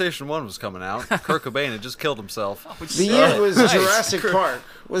 the PlayStation 1 was coming out. Kurt Cobain had just killed himself. The year was Jurassic Park.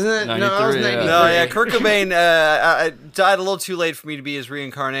 Wasn't it? No, that was 93, 93. No, yeah, Kurt Cobain died a little too late for me to be his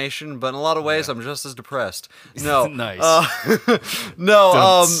reincarnation, but in a lot of ways, I'm just as depressed. No. Nice. I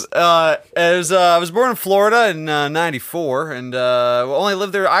was born in Florida in 94, and only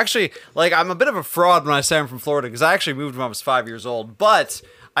lived there. Actually, like, I'm a bit of a fraud when I say I'm from Florida, because I actually moved when I was 5 years old, but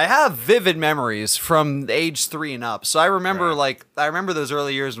I have vivid memories from age 3 and up. So I remember, I remember those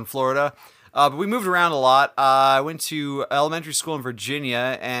early years in Florida. But we moved around a lot. I went to elementary school in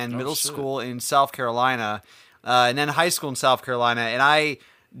Virginia and middle school in South Carolina, and then high school in South Carolina. And I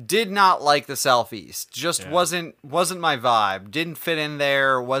did not like the Southeast. Just wasn't my vibe. Didn't fit in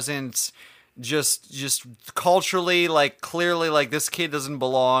there. Wasn't just culturally, like, clearly, like, this kid doesn't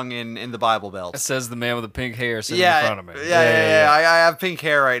belong in the Bible Belt. That says the man with the pink hair sitting in front of me. Yeah. I have pink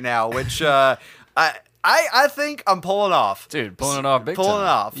hair right now, which I think I'm pulling off. Dude, pulling it off big time. Pulling it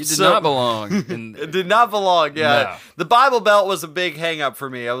off. You did not belong. It did not belong, yeah. No. The Bible Belt was a big hang-up for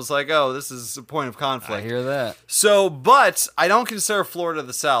me. I was like, oh, this is a point of conflict. I hear that. So, but I don't consider Florida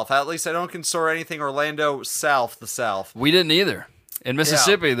the South. At least I don't consider anything Orlando South the South. We didn't either. In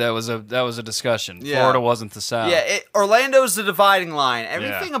Mississippi, that was a discussion. Yeah. Florida wasn't the South. Yeah, Orlando's the dividing line.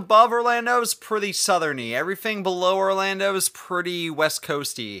 Everything above Orlando is pretty southerny. Everything below Orlando is pretty west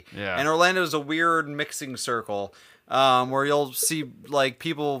coasty. Yeah. And Orlando's a weird mixing circle where you'll see, like,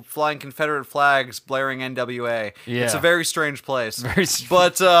 people flying Confederate flags, blaring NWA. Yeah. It's a very strange place. Very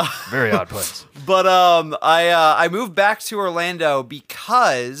odd place. But I moved back to Orlando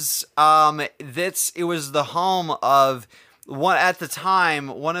because it was the home of one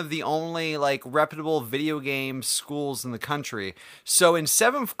of the only, like, reputable video game schools in the country. So in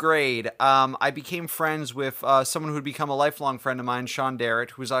 7th grade, I became friends with someone who would become a lifelong friend of mine, Sean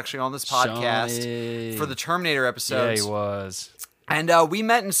Darrett, who was actually on this podcast Shawnee. for the Terminator episodes. Yeah, he was. And we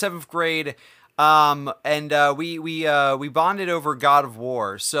met in 7th grade. We bonded over God of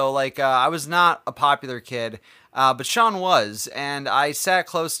War. So, like, I was not a popular kid, but Sean was, and I sat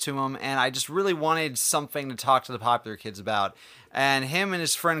close to him, and I just really wanted something to talk to the popular kids about. And him and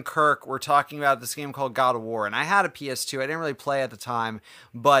his friend Kirk were talking about this game called God of War, and I had a PS2. I didn't really play at the time,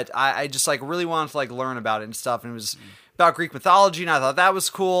 but I just, like, really wanted to, like, learn about it and stuff, and it was about Greek mythology, and I thought that was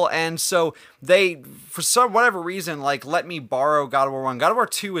cool. And so they, for whatever reason, like, let me borrow God of War 1. God of War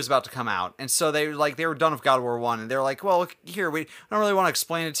 2 was about to come out, and so they were done with God of War 1, and they were like, well, here, we don't really want to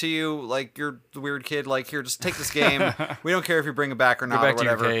explain it to you, like, you're the weird kid, like, here, just take this game. We don't care if you bring it back or not, back or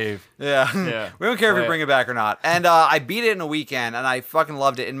whatever. to your cave. Yeah. We don't care if you bring it back or not. And I beat it in a weekend, and I fucking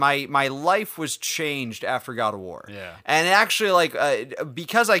loved it, and my life was changed after God of War. Yeah. And actually, like,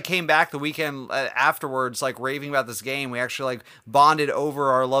 because I came back the weekend afterwards, like, raving about this game, we actually, like, bonded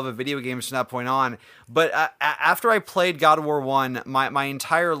over our love of video games from that point on. But after I played God of War 1, my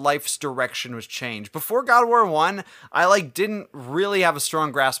entire life's direction was changed. Before God of War 1, I, like, didn't really have a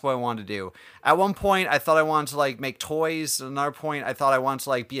strong grasp of what I wanted to do. At one point, I thought I wanted to, like, make toys. At another point, I thought I wanted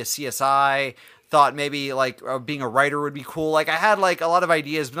to, like, be a CSI. Thought maybe, like, being a writer would be cool. Like, I had, like, a lot of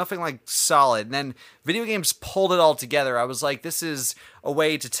ideas, but nothing, like, solid. And then video games pulled it all together. I was like, this is a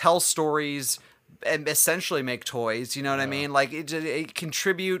way to tell stories and essentially make toys, you know what I mean? Like, it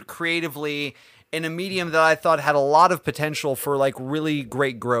contribute creatively in a medium that I thought had a lot of potential for, like, really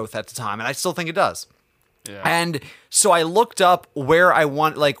great growth at the time, and I still think it does. Yeah. And so I looked up where I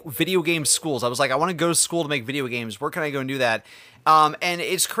want, like, video game schools. I was like, I want to go to school to make video games. Where can I go and do that? And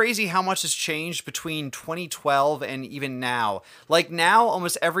it's crazy how much has changed between 2012 and even now. Like, now,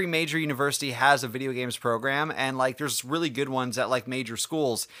 almost every major university has a video games program, and, like, there's really good ones at, like, major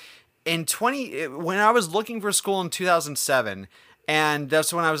schools. When I was looking for school in 2007, and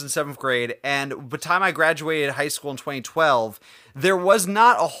that's when I was in 7th grade, and by the time I graduated high school in 2012, there was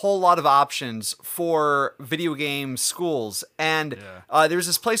not a whole lot of options for video game schools. And there's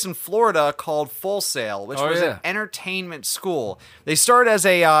this place in Florida called Full Sail, which was an entertainment school. They started as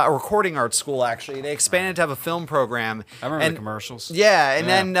a recording arts school, actually. They expanded to have a film program. I remember the commercials. Yeah, and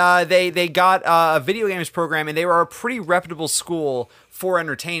then they got a video games program, and they were a pretty reputable school for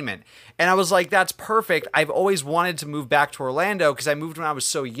entertainment. And I was like, that's perfect. I've always wanted to move back to Orlando because I moved when I was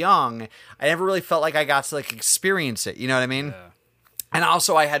so young. I never really felt like I got to, like, experience it. You know what I mean? Yeah. And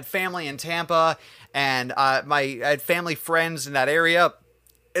also, I had family in Tampa, and I had family friends in that area.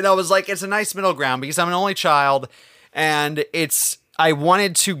 And I was like, it's a nice middle ground because I'm an only child, and I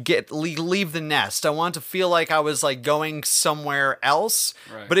wanted to leave the nest. I wanted to feel like I was, like, going somewhere else.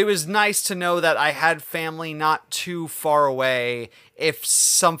 Right. But it was nice to know that I had family not too far away if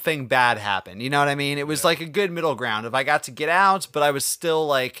something bad happened. You know what I mean? It was like a good middle ground. If I got to get out, but I was still,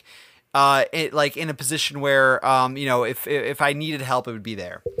 like, like in a position where, if I needed help, it would be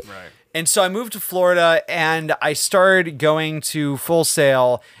there. Right. And so I moved to Florida and I started going to Full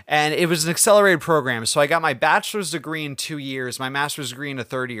Sail, and it was an accelerated program. So I got my bachelor's degree in 2 years, my master's degree in a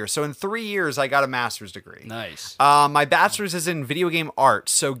third year. So in 3 years, I got a master's degree. Nice. My bachelor's is in video game art.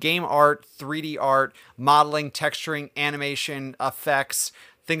 So game art, 3D art, modeling, texturing, animation, effects,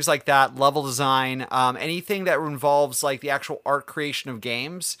 things like that, level design, anything that involves like the actual art creation of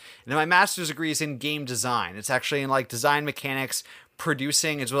games. And then my master's degree is in game design. It's actually in like design mechanics,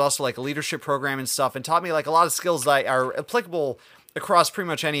 producing. It was also like a leadership program and stuff, and taught me like a lot of skills that are applicable across pretty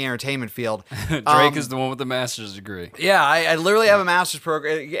much any entertainment field. Drake is the one with the master's degree. Yeah, I literally have a master's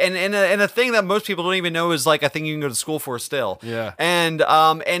program, and a thing that most people don't even know is like a thing you can go to school for still. Yeah. And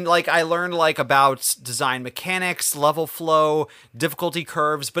like I learned like about design mechanics, level flow, difficulty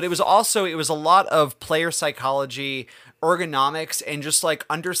curves, but it was a lot of player psychology, ergonomics, and just like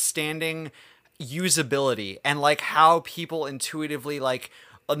understanding usability and like how people intuitively like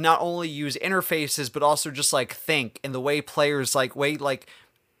not only use interfaces but also just like think, and the way players like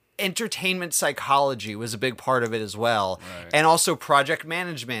entertainment psychology was a big part of it as well. Right. And also project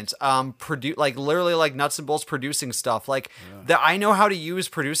management, like literally like nuts and bolts producing stuff like that. I know how to use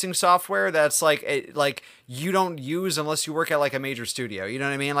producing software that's like you don't use unless you work at like a major studio, you know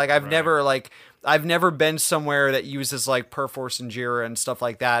what I mean? Like I've never been somewhere that uses like Perforce and Jira and stuff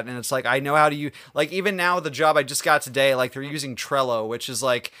like that. And it's like, I know how to use, like even now the job I just got today, like they're using Trello, which is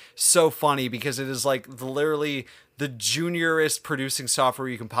like so funny because it is like literally the juniorest producing software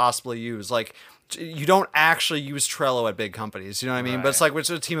you can possibly use. Like you don't actually use Trello at big companies, you know what I mean? Right. But it's like, it's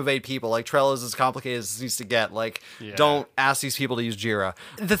a team of 8 people. Like Trello is as complicated as it needs to get. Like don't ask these people to use Jira.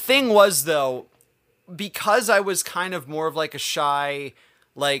 The thing was though, because I was kind of more of like a shy,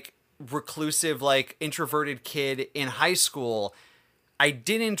 like reclusive, like introverted kid in high school, I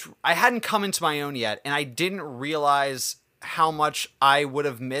hadn't come into my own yet, and I didn't realize how much I would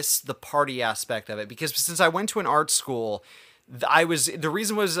have missed the party aspect of it, because since I went to an art school, the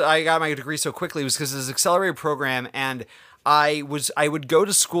reason was I got my degree so quickly was because it was an accelerated program, and I would go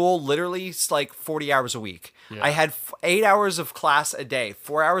to school literally like 40 hours a week. Yeah. I had 8 hours of class a day,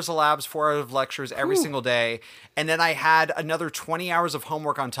 4 hours of labs, 4 hours of lectures every single day. And then I had another 20 hours of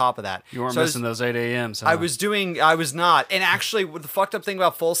homework on top of that. You weren't missing those 8 a.m.s. Huh? I was not. And actually, the fucked up thing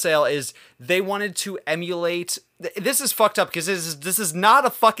about Full Sail is they wanted to emulate. This is fucked up because this is not a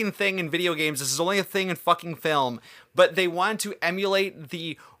fucking thing in video games. This is only a thing in fucking film. But they wanted to emulate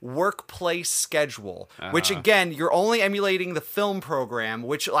the workplace schedule, which again, you're only emulating the film program,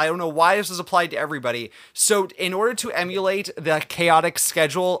 which I don't know why this is applied to everybody. So in order to emulate the chaotic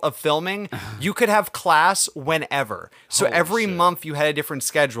schedule of filming, you could have class whenever. So every month you had a different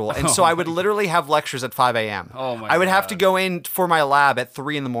schedule. And so I would literally have lectures at 5 a.m. Oh my I would have God. to go in for my lab at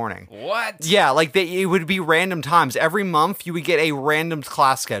 3 in the morning. What? Yeah, like it would be random times. Every month you would get a random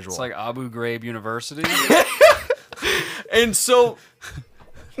class schedule. It's like Abu Ghraib University. And so...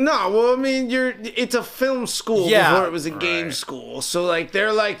 No, well, I mean, it's a film school before it was a game school. So, like,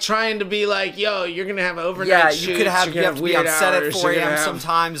 they're, like, trying to be like, yo, you're going to have overnight shoots. You have to be on set at 4 a.m.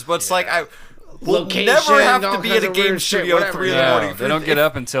 sometimes, but it's like, I will Location, never have to all be kinds at a of game weird shit, studio at whatever. 3 in the Yeah, morning. they don't get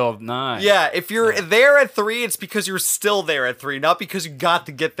up until 9. Yeah, if you're there at 3, it's because you're still there at 3, not because you got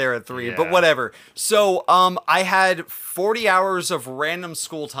to get there at 3, but Yeah. whatever. So, I had 40 hours of random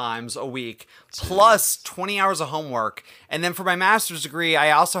school times a week, plus 20 hours of homework. And then for my master's degree,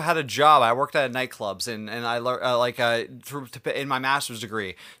 I also had a job. I worked at nightclubs, and I in my master's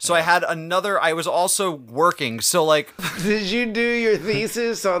degree. So I was also working. So like, Did you do your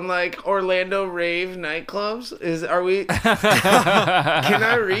thesis on, like, Orlando rave nightclubs? Are we... Can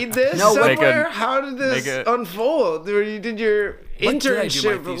I read this No, what- somewhere? How did this unfold? Or you did your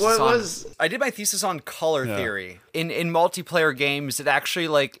internship, but what was... I did my thesis on color theory. In multiplayer games, it actually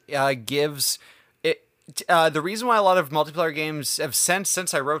like gives it. The reason why a lot of multiplayer games have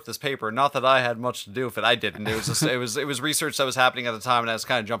since I wrote this paper, not that I had much to do with it, I didn't. It was just, it was research that was happening at the time, and I just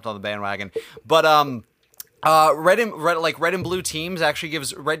kind of jumped on the bandwagon. But red and blue teams actually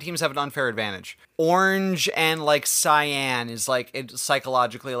red teams have an unfair advantage. Orange and like cyan is like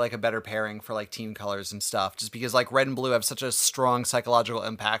psychologically like a better pairing for like team colors and stuff, just because like red and blue have such a strong psychological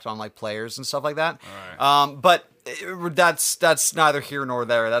impact on like players and stuff like that. Right. But that's neither here nor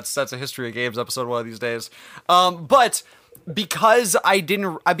there. That's a history of games episode one of these days. But because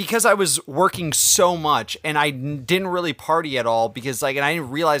I was working so much and I didn't really party at all, because like, and I didn't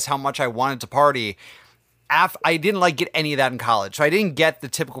realize how much I wanted to party. I didn't like get any of that in college. So I didn't get the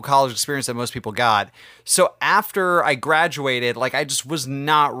typical college experience that most people got. So after I graduated, like I just was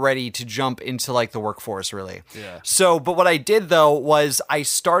not ready to jump into like the workforce really. Yeah. So, but what I did though was I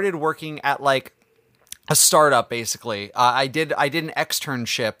started working at like a startup basically. I did an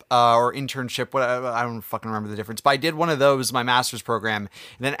externship or internship. Whatever, I don't fucking remember the difference, but I did one of those my master's program,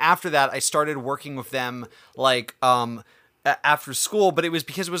 and then after that I started working with them like after school. But it was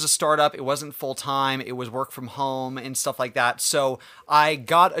because it was a startup. It wasn't full time. It was work from home and stuff like that. So I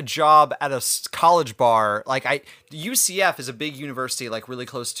got a job at a college bar. Like UCF is a big university, like really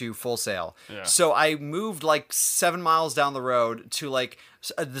close to Full Sail. Yeah. So I moved like 7 miles down the road to like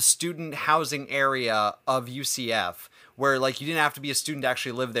the student housing area of UCF, where like you didn't have to be a student to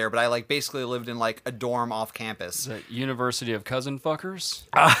actually live there, but I like basically lived in like a dorm off campus. The University of Cousin Fuckers?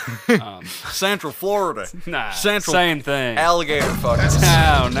 Central Florida. Nah, Central same thing. Alligator fuckers.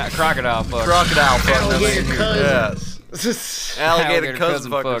 No, not crocodile fuckers. Crocodile fuckers. Alligator cousins. Alligator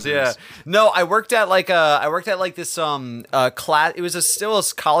cousin fuckers. Yeah. No, I worked at like this class. It was still a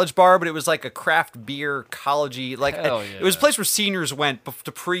college bar, but it was like a craft beer collegey. Like Hell it was a place where seniors went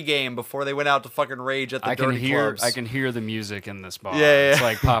to pregame before they went out to fucking rage at the dirty clubs. I can hear the music in this bar. Yeah. It's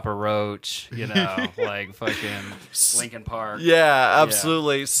like Papa Roach, like fucking Linkin Park. Yeah,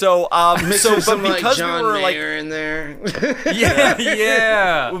 absolutely. So but because John we were Mayer in there.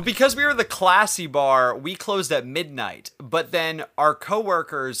 Yeah. because we were the classy bar, we closed at midnight. But then our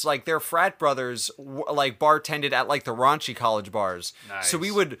coworkers, like their frat brothers, like bartended at like the raunchy college bars. Nice. So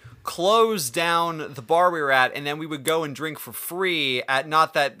we would close down the bar we were at, and then we would go and drink for free at,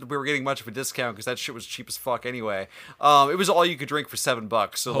 not that we were getting much of a discount because that shit was cheap as fuck anyway. It was all you could drink for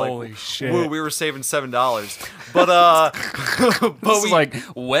 $7. So Holy like, shit. woo, we were saving $7. But This is like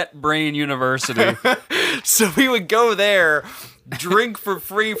Wet Brain University. so we would go there, drink for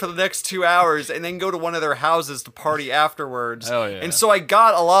free for the next 2 hours, and then go to one of their houses to party afterwards. Hell yeah. And so I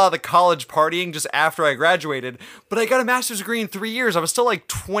got a lot of the college partying just after I graduated, but I got a master's degree in 3 years. I was still like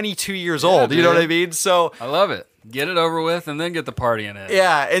 22 years old. You know dude. what I mean? So I love it. Get it over with and then get the party in it.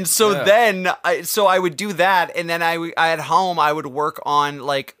 yeah, and so Yeah. then I would do that, and then I at home I would work on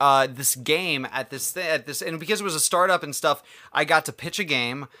like this game at this, and because it was a startup and stuff, I got to pitch a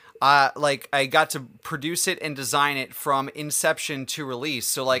game. Like I got to produce it and design it from inception to release.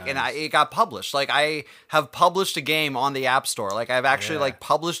 So like, and it got published. Like I have published a game on the App Store. Like I've actually like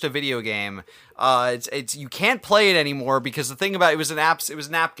published a video game. It's you can't play it anymore because the thing about it was an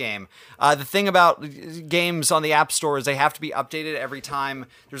app game. The thing about games on the App Store is they have to be updated every time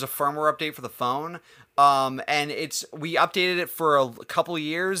there's a firmware update for the phone. And we updated it for a couple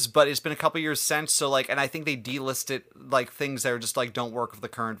years, but it's been a couple years since. So like, and I think they delisted like things that are just like don't work with the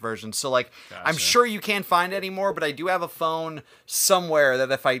current version. So like, I'm sure you can't find it anymore, but I do have a phone somewhere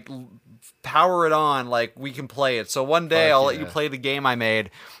that if I power it on, like we can play it. So one day I'll let you play the game I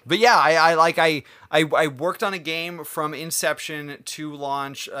made. But yeah, I worked on a game from inception to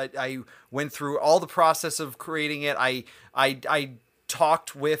launch. I went through all the process of creating it. I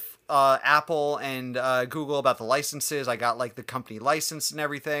talked with Apple and Google about the licenses. I got like the company license and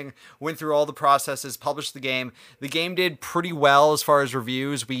everything. Went through all the processes, published the game. The game did pretty well as far as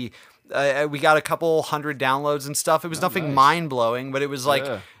reviews. We got a couple hundred downloads and stuff. It was nothing mind blowing, but it was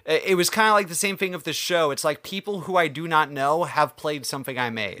like it was kind of like the same thing with the show. It's like people who I do not know have played something I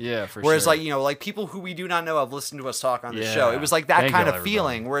made. Yeah, for Whereas sure. like, you know, like people who we do not know have listened to us talk on the show. It was like that Thank kind y'all, of everybody.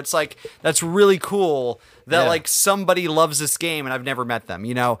 feeling where it's like that's really cool that Yeah. like somebody loves this game and I've never met them,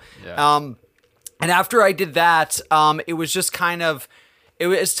 you know. Yeah. And after I did that, it was just kind of, it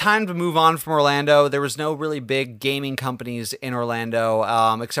was time to move on from Orlando. There was no really big gaming companies in Orlando,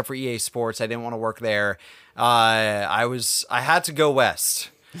 except for EA Sports. I didn't want to work there. I had to go west.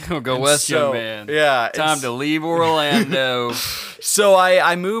 Go west, so, young man. yeah, Time it's- to leave Orlando. So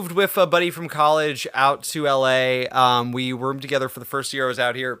I moved with a buddy from college out to LA. We roomed together for the first year I was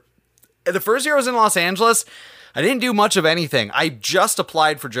out here. The first year I was in Los Angeles, I didn't do much of anything. I just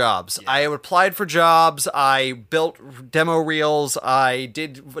applied for jobs. I applied for jobs. I built demo reels. I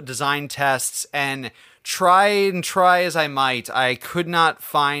did design tests, and try as I might, I could not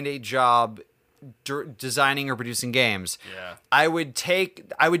find a job designing or producing games. Yeah. I would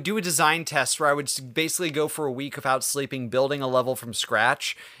do a design test where I would basically go for a week without sleeping, building a level from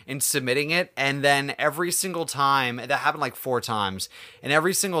scratch and submitting it. And then every single time, that happened like 4 times, and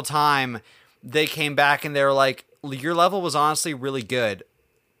every single time they came back and they were like, your level was honestly really good,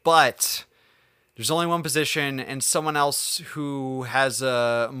 but there's only one position, and someone else who has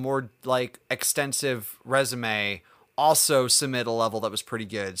a more like extensive resume also submit a level that was pretty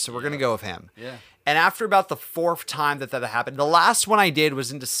good. So we're going to go with him. Yeah. And after about the 4th time that happened, the last one I did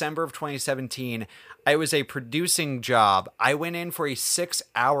was in December of 2017. It was a producing job. I went in for a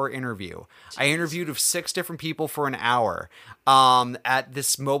 6-hour interview. I interviewed with 6 different people for an hour at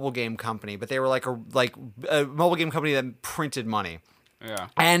this mobile game company, but they were like a mobile game company that printed money. Yeah.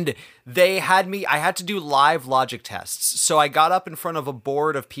 And they had me, I had to do live logic tests. So I got up in front of a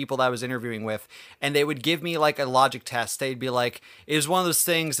board of people that I was interviewing with, and they would give me like a logic test. They'd be like, it was one of those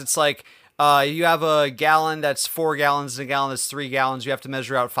things, it's like, you have a gallon that's 4 gallons and a gallon that's 3 gallons. You have to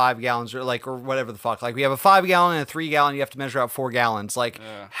measure out 5 gallons or whatever the fuck. Like we have a 5 gallon and a 3 gallon. You have to measure out 4 gallons. Like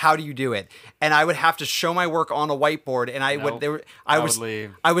how do you do it? And I would have to show my work on a whiteboard, and I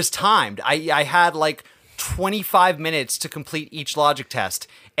was timed. I had like 25 minutes to complete each logic test,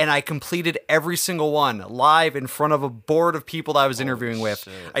 and I completed every single one live in front of a board of people that I was interviewing with.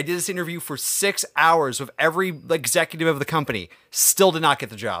 Shit. I did this interview for 6 hours with every executive of the company. Still did not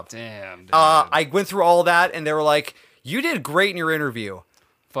get the job. Damn, dude. I went through all that, and they were like, you did great in your interview.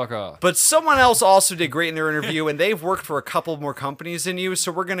 Fuck off. But someone else also did great in their interview, and they've worked for a couple more companies than you,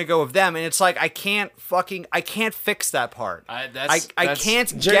 so we're going to go with them. And it's like, I can't fix that part. I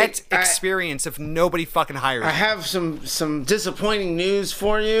can't get experience if nobody fucking hires me. I have some disappointing news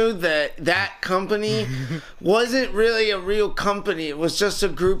for you that company wasn't really a real company. It was just a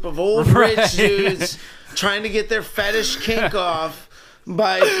group of old rich dudes trying to get their fetish kink off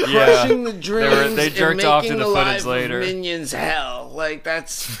by crushing the dreams they jerked off to making the the footage life later. of Minions hell. Like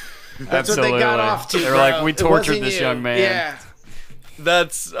that's what Absolutely. they got off to. They were bro. like, we It tortured wasn't this you. young man. Yeah.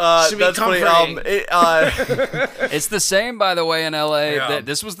 That's Should be that's funny. comforting. It's the same, by the way, in LA.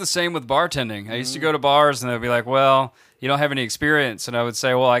 This was the same with bartending. I used to go to bars, and they'd be like, well, you don't have any experience. And I would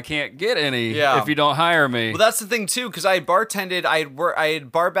say, well, I can't get any if you don't hire me. Well, that's the thing too, because I had bartended. I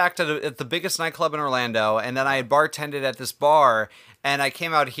had bar backed at the biggest nightclub in Orlando, and then I had bartended at this bar, and I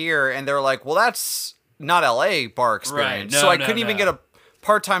came out here, and they were like, "Well, that's not LA bar experience." Right. So I couldn't even get a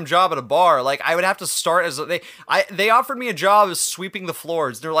part-time job at a bar. Like I would have to start as they offered me a job as sweeping the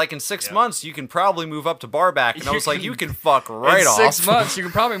floors. They're like, in 6 months you can probably move up to bar back, and I was like, you can fuck right off. In 6 months, you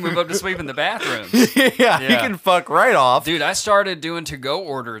can probably move up to sweeping the bathroom. yeah, you can fuck right off. Dude, I started doing to-go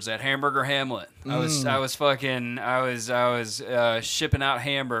orders at Hamburger Hamlet. I was shipping out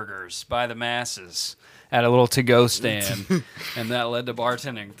hamburgers by the masses at a little to-go stand, and that led to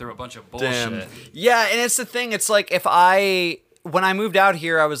bartending through a bunch of bullshit. Damn. Yeah, and it's the thing. It's like when I moved out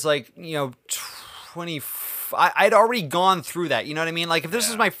here, I was like, 20. I'd already gone through that. You know what I mean? Like, if this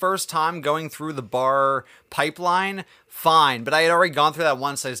was my first time going through the bar pipeline, fine. But I had already gone through that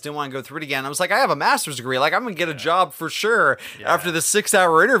once. I just didn't want to go through it again. I was like, I have a master's degree. Like, I'm going to get a job for sure after the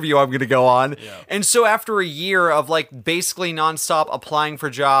 6-hour interview I'm going to go on. Yeah. And so after a year of, like, basically nonstop applying for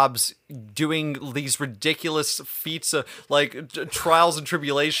jobs, doing these ridiculous feats of, like, trials and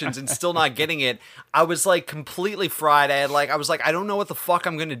tribulations and still not getting it, I was, like, completely fried. I was like, I don't know what the fuck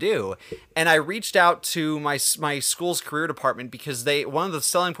I'm going to do. And I reached out to my school's career department because one of the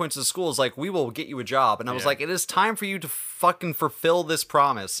selling points of the school is, like, we will get you a job. And I was like, it is time for you to fucking fulfill this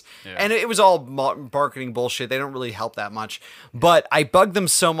promise. Yeah. And it was all marketing bullshit. They don't really help that much. But I bugged them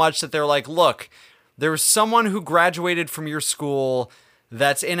so much that they're like, look, there was someone who graduated from your school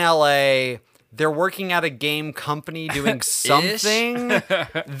that's in LA. They're working at a game company doing something.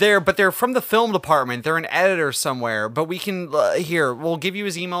 But they're from the film department. They're an editor somewhere. But we can we'll give you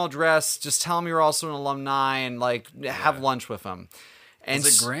his email address. Just tell him you're also an alumni and have lunch with him. And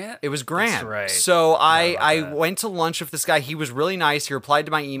was it Grant? It was Grant. That's right. So I went to lunch with this guy. He was really nice. He replied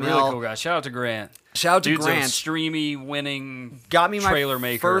to my email. Really cool guy. Shout out to Grant. Dude's a streamy winning got me trailer my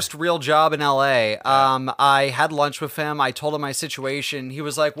maker. first real job in LA. I had lunch with him. I told him my situation. He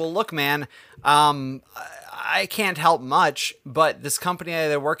was like, well, look, man, I can't help much, but this company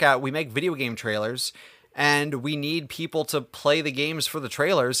that I work at, we make video game trailers, and we need people to play the games for the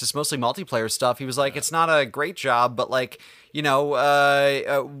trailers. It's mostly multiplayer stuff. He was like, it's not a great job, but because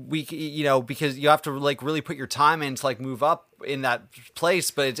you have to like really put your time in to like move up in that place,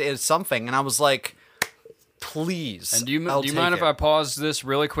 but it's something. And I was like, please. And do you mind if I pause this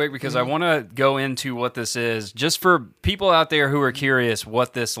really quick? Because I want to go into what this is, just for people out there who are curious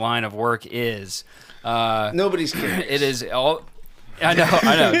what this line of work is. Nobody's curious. It is all... I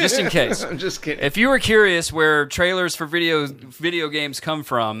know. Just in case. I'm just kidding. If you were curious where trailers for video games come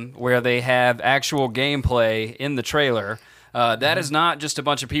from, where they have actual gameplay in the trailer, that is not just a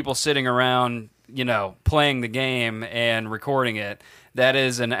bunch of people sitting around playing the game and recording it. That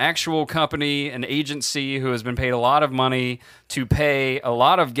is an actual company, an agency who has been paid a lot of money to pay a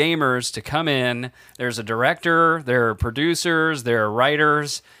lot of gamers to come in. There's a director, there are producers, there are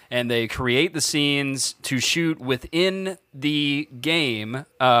writers, and they create the scenes to shoot within the game,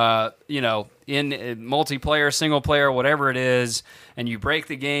 in multiplayer, single player, whatever it is. And you break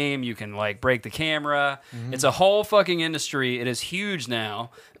the game, you can break the camera. It's a whole fucking industry. It is huge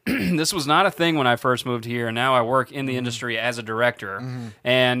now. This was not a thing when I first moved here, and now I work in the industry as a director,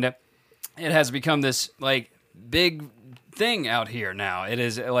 and it has become this big thing out here now. It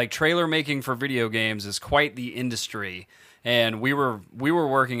is trailer making for video games is quite the industry, and we were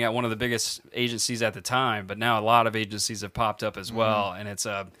working at one of the biggest agencies at the time, but now a lot of agencies have popped up as well, and it's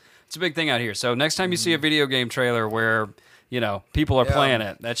a big thing out here. So next time you see a video game trailer where people are playing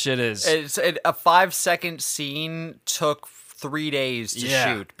it, that shit is a 5-second scene took 3 days to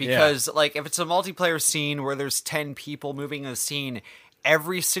shoot because if it's a multiplayer scene where there's 10 people moving in the scene,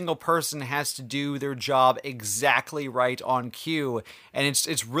 every single person has to do their job exactly right on cue, and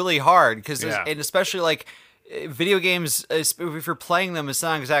it's really hard because and especially video games, if you're playing them, it's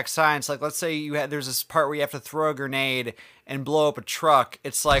not exact science. Let's say there's this part where you have to throw a grenade and blow up a truck.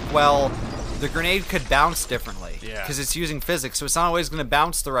 It's the grenade could bounce differently because it's using physics, so it's not always going to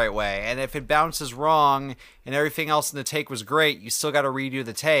bounce the right way. And if it bounces wrong and everything else in the take was great, you still got to redo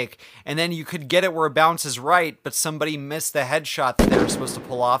the take. And then you could get it where it bounces right, but somebody missed the headshot that they were supposed to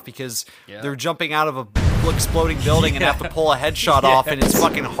pull off because they're jumping out of a exploding building and have to pull a headshot off, and it's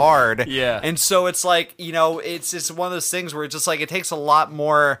fucking hard. And so it's it's just one of those things where it's just it takes a lot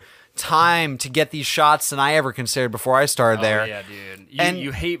more time to get these shots than I ever considered before I started there. Yeah, dude.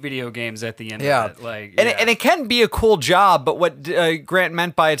 You hate video games at the end of it. And it can be a cool job, but what Grant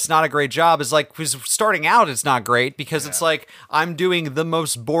meant by it's not a great job is starting out it's not great because it's I'm doing the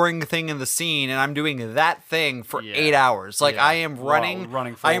most boring thing in the scene and I'm doing that thing for 8 hours. I am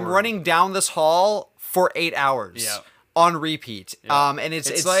running down this hall for 8 hours. On repeat. And it's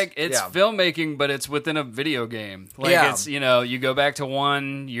filmmaking, but it's within a video game. It's, you go back to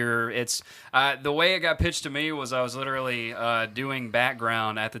one, the way it got pitched to me was I was literally doing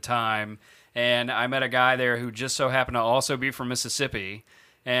background at the time, and I met a guy there who just so happened to also be from Mississippi,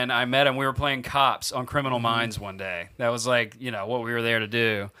 and I met him, we were playing cops on Criminal Minds one day. That was what we were there to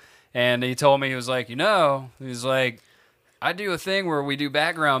do. And he told me, he was I do a thing where we do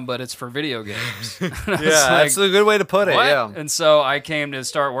background, but it's for video games. That's a good way to put it. What? Yeah. And so I came to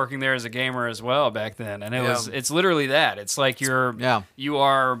start working there as a gamer as well back then, and it's literally that. It's you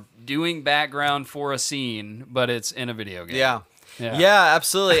are doing background for a scene, but it's in a video game. Yeah,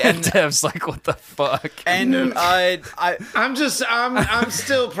 absolutely. And Dev's what the fuck? And I'm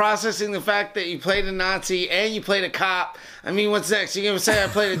still processing the fact that you played a Nazi and you played a cop. I mean, what's next? You gonna say I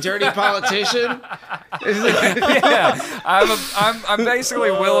played a dirty politician? I'm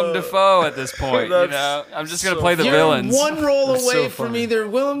basically Willem Dafoe at this point. I'm just gonna play the villains. One roll away from either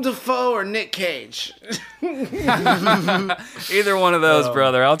Willem Dafoe or Nick Cage. Either one of those,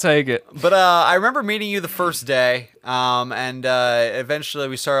 brother. I'll take it. But I remember meeting you the first day, and eventually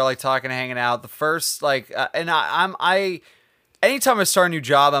we started talking, hanging out. The first anytime I start a new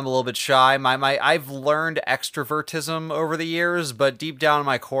job, I'm a little bit shy. I've learned extrovertism over the years, but deep down in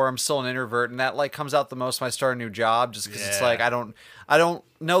my core, I'm still an introvert, and that comes out the most when I start a new job, just because it's I don't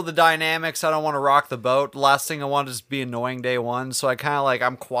know the dynamics. I don't want to rock the boat. The last thing I want is be annoying day one, so I kind of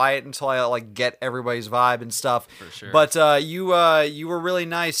I'm quiet until I get everybody's vibe and stuff. For sure. But you were really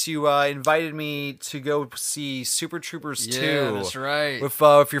nice. You invited me to go see Super Troopers 2. Yeah, that's right. With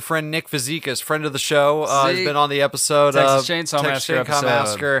your friend Nick Fazekas, friend of the show. He's been on the episode Texas Chainsaw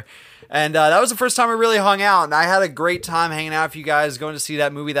Massacre. And that was the first time we really hung out, and I had a great time hanging out with you guys, going to see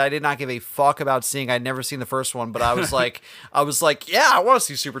that movie that I did not give a fuck about seeing. I'd never seen the first one, but I was like, yeah, I want to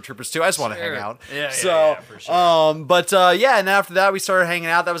see Super Troopers 2. I just want to hang out. Yeah, for sure. And then after that, we started hanging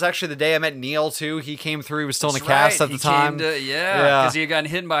out. That was actually the day I met Neil, too. He came through. He was still in the cast at the time. Because he had gotten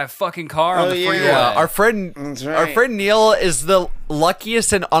hit by a fucking car on the freeway. Yeah. Our friend Neil is the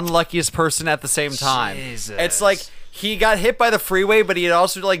luckiest and unluckiest person at the same time. Jesus. It's he got hit by the freeway, but he had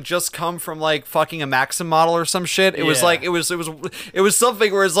also just come from fucking a Maxim model or some shit. It was it was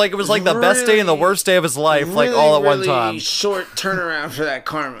something where it was the best day and the worst day of his life, all at one time. Short turnaround for that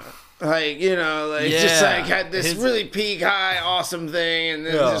karma. Just had this really peak high awesome thing, and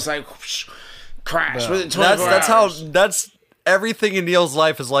then just crash within 24 hours. That's everything in Neil's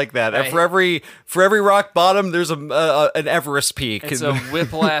life is like that. And for every rock bottom, there's an Everest peak. It's a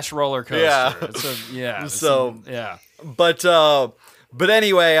whiplash roller coaster. Yeah. But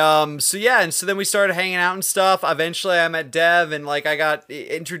anyway, so yeah, and so then we started hanging out and stuff. Eventually, I met Dev, and like I got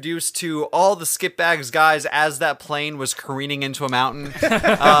introduced to all the Skip Bags guys as that plane was careening into a mountain. So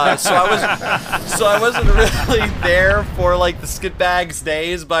I wasn't really there for like the Skip Bags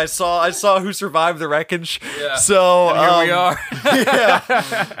days, but I saw who survived the wreckage. Yeah. So And here we are.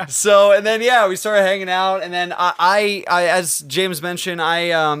 yeah. So and then we started hanging out, and then I as James mentioned,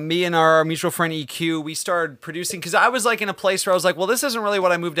 me and our mutual friend EQ, we started producing because I was like in a place where I was like, well, this isn't really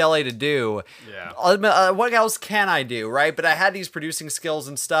what I moved to LA to do. Yeah. What else can I do, right? But I had these producing skills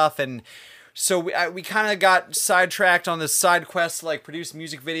and stuff, and so we kind of got sidetracked on this side quest to like produce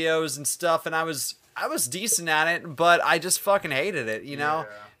music videos and stuff, and I was decent at it, but I just fucking hated it, you know.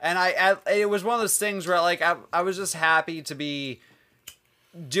 And it was one of those things where like I was just happy to be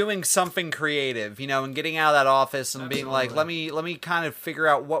doing something creative, you know, and getting out of that office and being like, let me kind of figure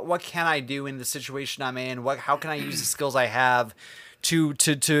out what can I do in the situation I'm in, how can I use the skills I have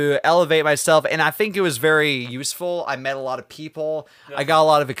to elevate myself. And I think it was very useful. I met a lot of people. I got a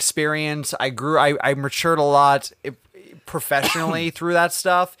lot of experience. I matured a lot professionally through that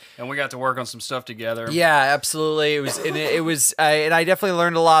stuff. And we got to work on some stuff together. Yeah, absolutely. It was and I definitely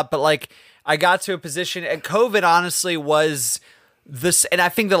learned a lot, but like I got to a position, and COVID honestly was this, and I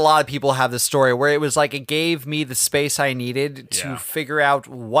think that a lot of people have this story where it was like it gave me the space I needed to figure out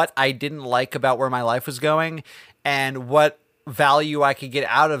what I didn't like about where my life was going and what value I could get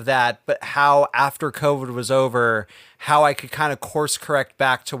out of that, but how after COVID was over, how I could kind of course correct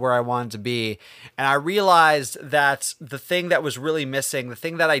back to where I wanted to be. And I realized that the thing that was really missing, the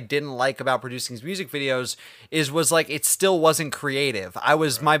thing that I didn't like about producing these music videos was like it still wasn't creative.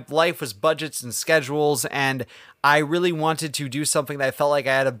 My life was budgets and schedules, and I really wanted to do something that I felt like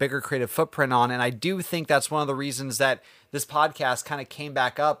I had a bigger creative footprint on. And I do think that's one of the reasons that this podcast kind of came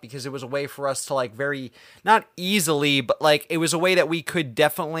back up, because it was a way for us to like very, not easily, but like it was a way that we could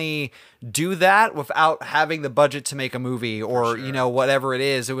definitely do that without having the budget to make a movie or, you know, whatever it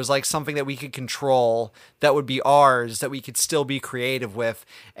is. It was like something that we could control, that would be ours, that we could still be creative with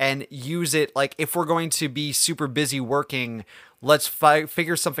and use it. Like if we're going to be super busy working, let's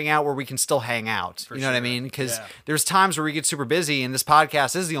figure something out where we can still hang out. You know what I mean? Because there's times where we get super busy, and this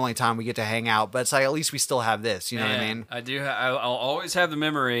podcast is the only time we get to hang out. But it's like at least we still have this. You know what I mean? I'll always have the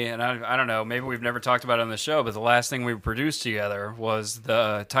memory, and I don't know, maybe we've never talked about it on the show, but the last thing we produced together was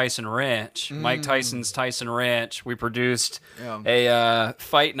the Tyson Ranch, Mike Tyson's Tyson Ranch. We produced a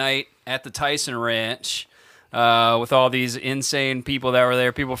fight night at the Tyson Ranch. With all these insane people that were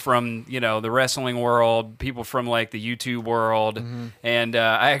there, people from, you know, the wrestling world, people from like the YouTube world. And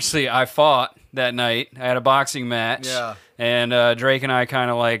I fought that night. I had a boxing match. Yeah. And Drake and I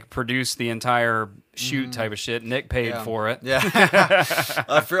kind of like produced the entire shoot type of shit. Nick paid for it. Yeah.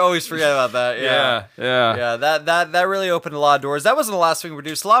 I always forget about that. Yeah. Yeah. That really opened a lot of doors. That wasn't the last thing we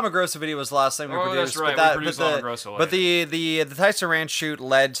produced. The La Magrosa video was the last thing we produced. That's right. But We produced La Magrosa but the Tyson Ranch shoot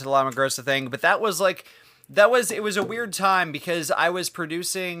led to the La Magrosa thing. But that was like... it was a weird time because I was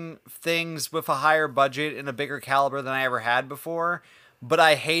producing things with a higher budget and a bigger caliber than I ever had before, but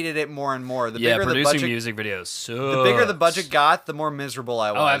I hated it more and more. The bigger producing the budget, music videos sucks. The bigger the budget got, the more miserable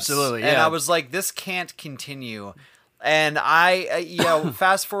I was. Oh, absolutely, And yeah. I was like, this can't continue. And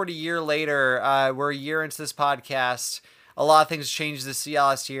fast forward a year later, we're a year into this podcast. A lot of things changed this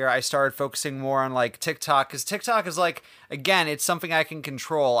last year. I started focusing more on like TikTok, because TikTok is like, again, it's something I can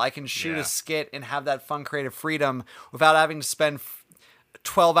control. I can shoot a skit and have that fun creative freedom without having to spend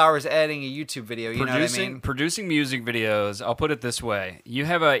 12 hours editing a YouTube video. You know what I mean? Producing music videos, I'll put it this way. You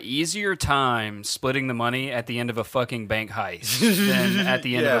have a easier time splitting the money at the end of a fucking bank heist than at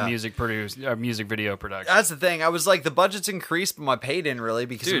the end of a music video production. That's the thing. I was like, the budget's increased, but my pay didn't really,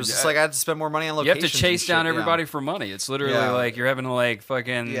 because it was just like I had to spend more money on You locations. have to chase down everybody for money. It's literally like you're having to like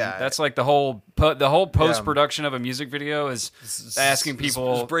fucking. That's like the whole post production of a music video is asking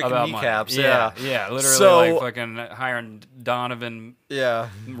people just breaking about kneecaps. money. Yeah, literally So- like fucking hiring Donovan. Yeah.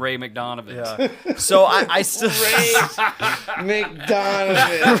 Ray McDonovan. Yeah. So I still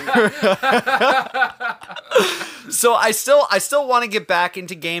McDonovan. So I still want to get back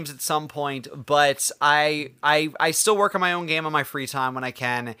into games at some point, but I still work on my own game on my free time when I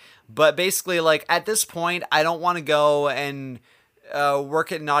can. But basically, like at this point, I don't want to go and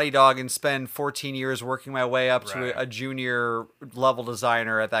work at Naughty Dog and spend 14 years working my way up to a junior level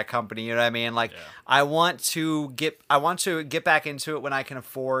designer at that company. You know what I mean? Like I want to get back into it when I can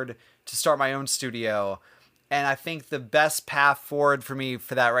afford to start my own studio. And I think the best path forward for me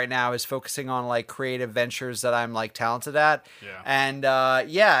for that right now is focusing on like creative ventures that I'm like talented at. Yeah. And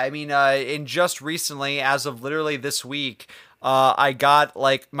and just recently, as of literally this week, I got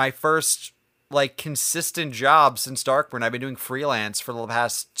like my first like consistent job since Darkburn. I've been doing freelance for the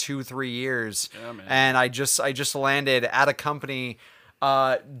past 2-3 years, and I just landed at a company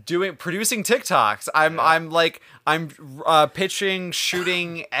producing TikToks. I'm pitching,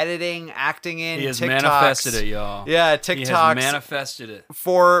 shooting, editing, acting in He has TikToks. manifested it, y'all. Yeah, He has TikToks. manifested it.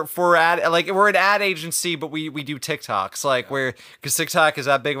 For ad, like we're an ad agency, but we do TikToks, like because TikTok is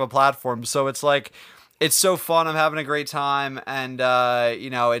that big of a platform. So it's like, it's so fun. I'm having a great time, and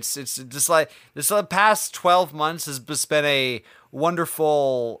it's just like the past 12 months has just been a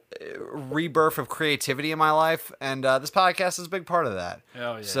wonderful rebirth of creativity in my life, and this podcast is a big part of that.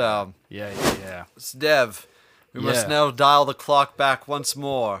 Oh yeah. So Yeah. it's Dev. We must now dial the clock back once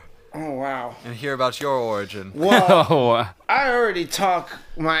more Oh, wow. and hear about your origin. Well, Oh, I already talk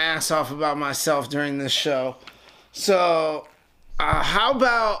my ass off about myself during this show. So, how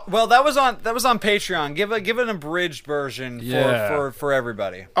about... Well, that was on Patreon. Give an abridged version for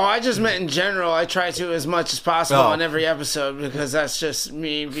everybody. Oh, I just meant in general. I try to as much as possible Oh. on every episode because that's just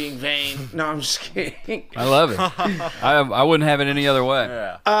me being vain. No, I'm just kidding. I love it. I wouldn't have it any other way.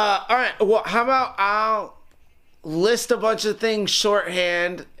 Yeah. All right. Well, how about I'll list a bunch of things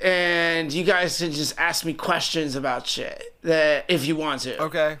shorthand, and you guys can just ask me questions about shit that if you want to.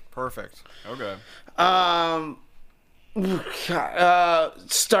 Okay. Perfect. Okay.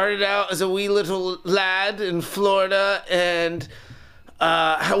 Started out as a wee little lad in Florida, and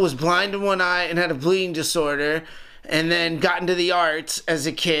I was blind in one eye and had a bleeding disorder, and then got into the arts as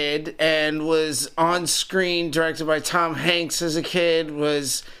a kid and was on screen, directed by Tom Hanks as a kid,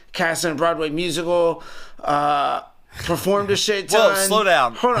 was cast in a Broadway musical, performed a shit ton. Whoa, slow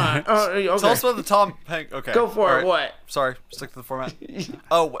down. Hold on. Oh, okay. Tell us about the Tom Hanks. Okay. Go for All it. right. What? Sorry, stick to the format.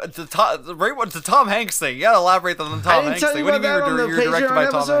 The Tom Hanks thing. You gotta elaborate on the I Tom didn't Hanks tell thing. you What about do you that on mean the you're directed by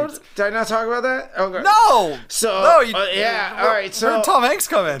Patreon Tom episode? Hanks? Did I not talk about that? Okay. No. So, no. yeah. All right. So where did Tom Hanks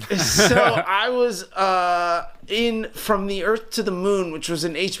come in? So I was in From the Earth to the Moon, which was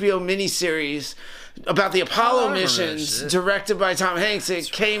an HBO miniseries about the Apollo missions, directed by Tom Hanks.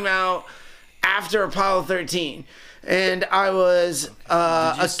 It came out after Apollo 13. And I was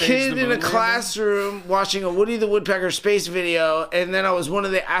a kid in a classroom watching a Woody the Woodpecker space video, and then I was one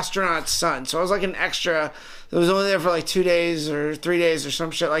of the astronauts' sons. So I was like an extra that was only there for like 2 days or 3 days or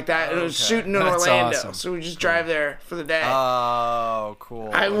some shit like that. And it was shooting in That's Orlando. awesome. So we just drive there for the day. Oh, cool.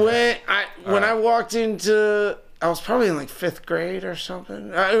 When I walked into, I was probably in like 5th grade or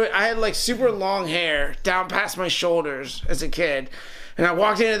something. I had like super long hair down past my shoulders as a kid. And I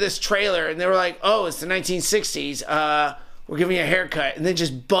walked into this trailer and they were like, oh, it's the 1960s. We're giving you a haircut. And they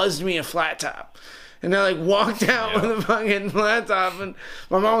just buzzed me a flat top. And I like walked out with a fucking flat top. And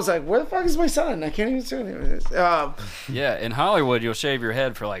my mom was like, where the fuck is my son? I can't even see anything. Yeah, in Hollywood, you'll shave your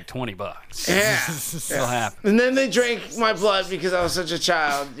head for like $20. Yeah. Still happen. And then they drank my blood because I was such a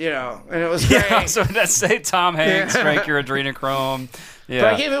child, and it was great. Yeah, so that's say Tom Hanks Yeah. drank your adrenochrome. Yeah.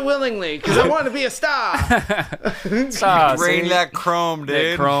 But I gave it willingly because I wanted to be a star. Drain that chrome, dude.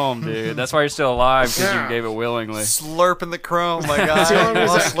 That chrome, dude. That's why you're still alive, because Yeah. you gave it willingly. Slurping the chrome, my guy. the only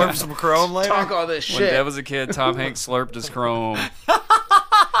I'll reason I slurp some chrome later. Talk all this When shit. Dev was a kid, Tom Hanks slurped his chrome.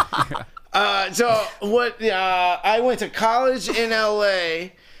 So what? I went to college in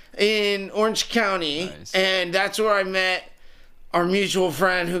LA, in Orange County, Nice. and that's where I met our mutual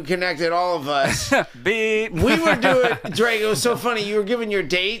friend who connected all of us. Beep. We were doing, Drake, it was so funny. You were giving your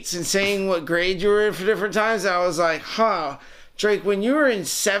dates and saying what grade you were in for different times. I was like, Drake, when you were in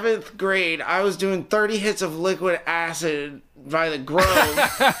 7th grade, I was doing 30 hits of liquid acid by the Grove,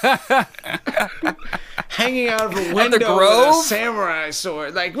 hanging out of a window with a Grove? samurai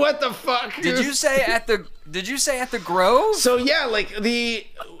sword. Like, what the fuck? Did you say at the Grove? So yeah, like the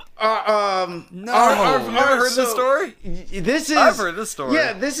No. Never heard this story? This is I've heard this story.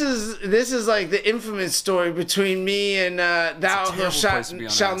 Yeah, this is like the infamous story between me and thou who terrible place to be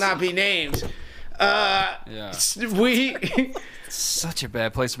on shall acid. not be named. Yeah. We Such a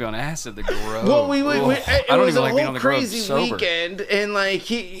bad place to be on acid, the Grove. well, Ugh. it I don't was even a like being on whole the Grove crazy sober. weekend, and like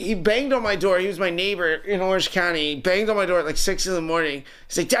he banged on my door. He was my neighbor in Orange County. He banged on my door at like 6 in the morning.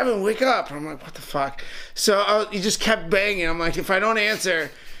 He's like, Devin, wake up! And I'm like, what the fuck? So he just kept banging. I'm like, if I don't answer,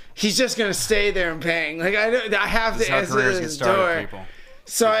 he's just gonna stay there and bang. Like I have This is to how answer careers get his started, door. people.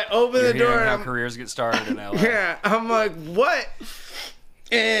 So I open You're the door hearing and how I'm, careers get started in LA. yeah, I'm like, what?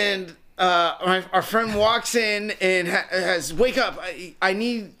 And our friend walks in and has, wake up, I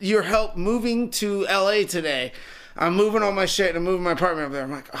need your help moving to LA today. I'm moving all my shit and I'm moving my apartment up there.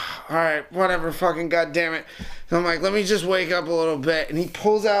 I'm like, oh, all right, whatever, fucking goddamn it. And I'm like, let me just wake up a little bit. And he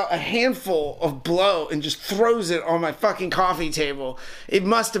pulls out a handful of blow and just throws it on my fucking coffee table. It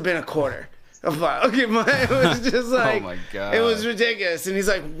must have been a quarter. Okay, it was just like, my God. it was ridiculous. And he's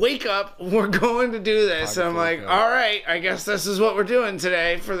like, wake up, we're going to do this. And I'm like, all right, I guess this is what we're doing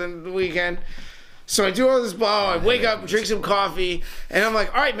today for the weekend. So I do all this blah, I wake up, drink some coffee, and I'm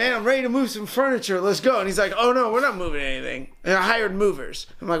like, all right, man, I'm ready to move some furniture. Let's go. And he's like, oh, no, we're not moving anything. And I hired movers.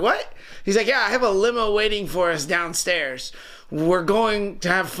 I'm like, what? He's like, yeah, I have a limo waiting for us downstairs. We're going to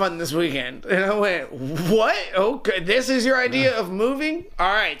have fun this weekend. And I went, what? Okay, this is your idea of moving?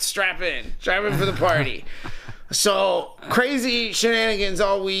 All right, strap in. Strap in for the party. So crazy shenanigans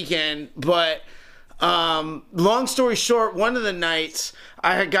all weekend, but long story short, one of the nights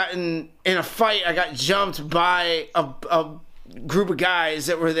I had gotten in a fight. I got jumped by a group of guys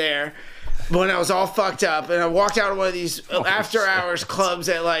that were there when I was all fucked up, and I walked out of one of these after hours clubs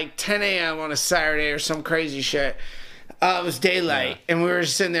at like 10 a.m. on a Saturday or some crazy shit. It was daylight, and we were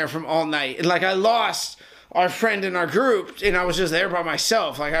just sitting there from all night. And like I lost our friend in our group, and I was just there by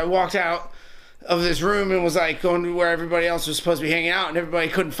myself. Like I walked out of this room and was like going to where everybody else was supposed to be hanging out, and everybody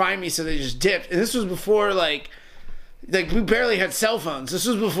couldn't find me, so they just dipped. And this was before like we barely had cell phones. This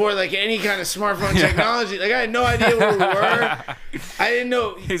was before like any kind of smartphone technology. Like I had no idea where we were. I didn't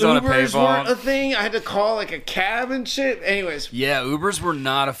know Ubers weren't a thing. I had to call like a cab and shit. Anyways. Yeah, Ubers were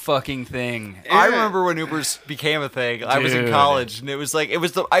not a fucking thing. I remember when Ubers became a thing. I was in college, and it was like it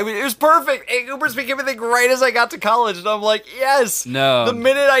was perfect. Ubers became a thing right as I got to college, and I'm like, yes. No. The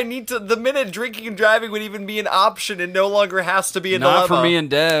minute drinking and driving would even be an option, and no longer has to be a Not dilemma. for me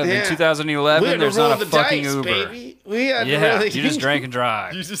and Dev in 2011. There's not a fucking dice, Uber. Baby. We had to Yeah, really you just drank and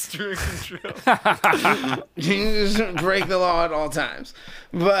drive. You just drink and drive. You just break the law at all times.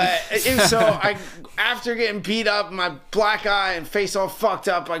 But so after getting beat up, my black eye and face all fucked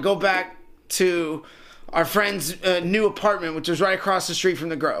up, I go back to our friend's new apartment, which was right across the street from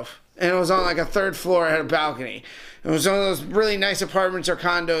the Grove. And it was on like a third floor. It had a balcony. It was one of those really nice apartments or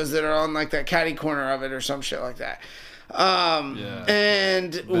condos that are on like that catty corner of it or some shit like that.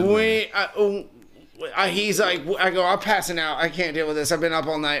 And he's like, I go, I'm passing out. I can't deal with this. I've been up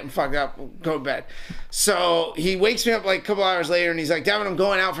all night. I'm fucked up. Go to bed. So he wakes me up like a couple hours later, and he's like, Devin, I'm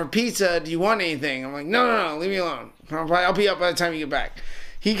going out for pizza. Do you want anything? I'm like, no, leave me alone. I'll be up by the time you get back.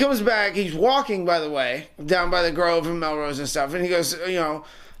 He comes back. He's walking, by the way, down by the Grove and Melrose and stuff. And he goes, I'll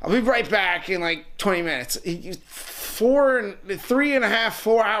be right back in like 20 minutes. 4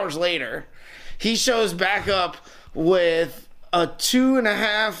 hours later, he shows back up with a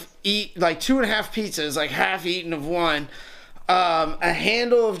 2.5 pizzas, like half eaten of one, a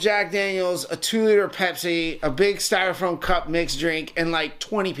handle of Jack Daniels, a 2-liter Pepsi, a big styrofoam cup mixed drink, and like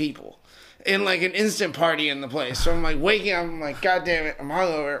 20 people in like an instant party in the place. So I'm like waking up, I'm like, God damn it, I'm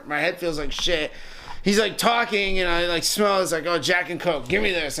hungover, my head feels like shit. He's like talking, and I like smell, it's like, oh, Jack and Coke, give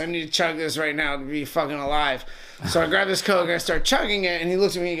me this, I need to chug this right now to be fucking alive. So I grab this Coke and I start chugging it, and he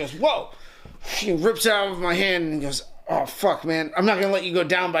looks at me and he goes, whoa. He rips it out of my hand and he goes, oh, fuck, man, I'm not going to let you go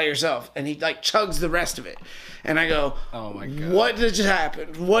down by yourself. And he, like, chugs the rest of it. And I go, oh, my God. What did just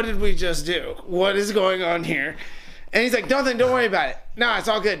happen? What did we just do? What is going on here? And he's like, nothing, don't worry about it. No, it's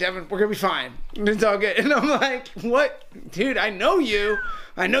all good, Devin. We're going to be fine. It's all good. And I'm like, what? Dude, I know you.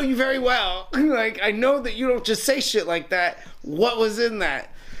 I know you very well. Like, I know that you don't just say shit like that. What was in that?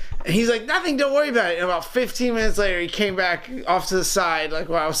 And he's like, nothing, don't worry about it. And about 15 minutes later, he came back off to the side, like,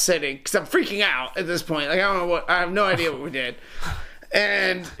 where I was sitting. Because I'm freaking out at this point. Like, I have no idea what we did.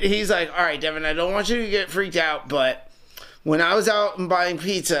 And he's like, all right, Devin, I don't want you to get freaked out, but when I was out and buying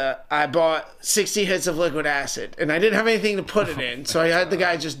pizza, I bought 60 hits of liquid acid. And I didn't have anything to put it in. So I had the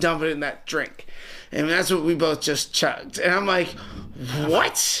guy just dump it in that drink. And that's what we both just chugged. And I'm like,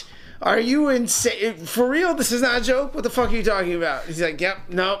 what? Are you insane? For real? This is not a joke? What the fuck are you talking about? He's like, yep,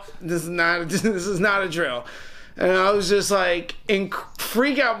 nope, this is not a drill. And I was just like in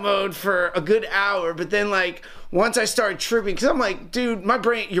freak out mode for a good hour. But then like once I started tripping, because I'm like, dude,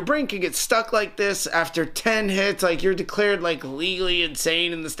 your brain can get stuck like this after 10 hits. Like you're declared like legally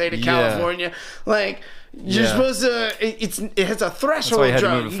insane in the state of California. Like you're supposed to, it has a threshold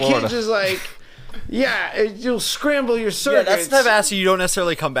drug. You can't just like... Yeah, you'll scramble your circuits. Yeah, that's the type of acid you don't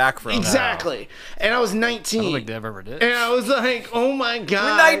necessarily come back from. Exactly. And I was 19. I don't think Dev ever did. And I was like, oh my God.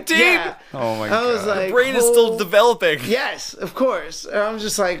 You're 19? Yeah. Oh my God. I was like, your brain is still developing. Yes, of course. And I'm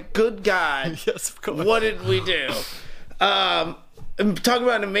just like, good God. Yes, of course. What did we do? I'm talking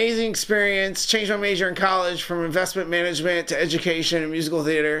about an amazing experience. Changed my major in college from investment management to education and musical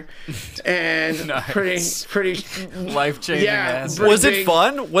theater, and Nice. pretty Life-changing. Was it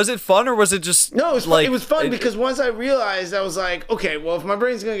fun? Was it fun, or was it just? No, it was like, fun. It was fun because once I realized, I was like, okay, well, if my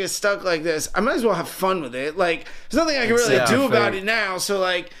brain's gonna get stuck like this, I might as well have fun with it. Like, there's nothing I can really do about it now. So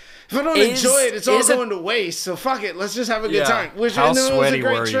like, if I don't enjoy it, it's all going to waste. So fuck it, let's just have a good time. Which How I know it was a sweaty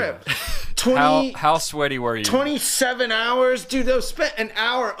great were trip. you? How sweaty were you? 27 hours, dude. Those spent an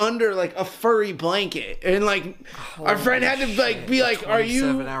hour under like a furry blanket, and like our friend had to like be like, "Are you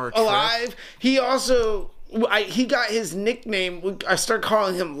 27-hour trip? alive?" He also, he got his nickname. I started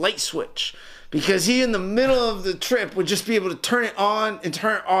calling him Light Switch because he, in the middle of the trip, would just be able to turn it on and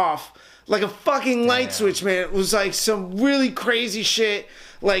turn it off like a fucking light switch, man. It was like some really crazy shit.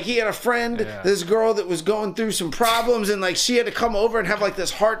 Like, he had a friend, this girl that was going through some problems, and like she had to come over and have like this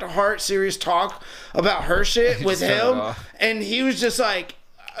heart-to-heart serious talk about her shit with him, and he was just like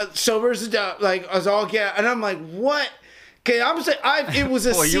sober as a dove, like as all get. And I'm like, what? Okay, I'm saying, it was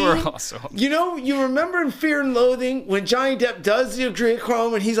a scene. You were awesome. You know, you remember in Fear and Loathing when Johnny Depp does the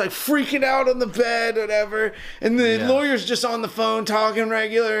adrenochrome and he's like freaking out on the bed, whatever, and the lawyer's just on the phone talking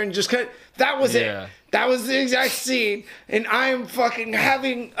regular and just that was it. That was the exact scene, and I am fucking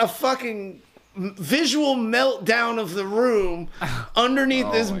having a fucking visual meltdown of the room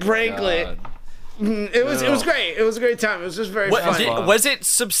underneath this bracelet. It was great. It was a great time. It was just very fun. Was it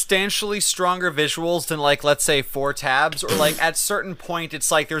substantially stronger visuals than, like, let's say 4 tabs, or like at certain point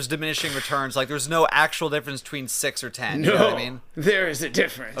it's like there's diminishing returns, like there's no actual difference between 6 or 10? You know what I mean? There is a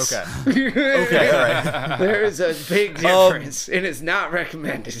difference. Okay. Okay. All right. There is a big difference, and it's not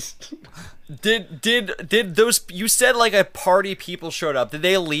recommended. Did those, you said like a party people showed up, did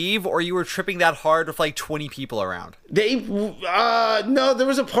they leave, or you were tripping that hard with like 20 people around? No, there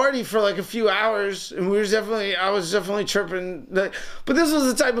was a party for like a few hours, and I was definitely tripping. But this was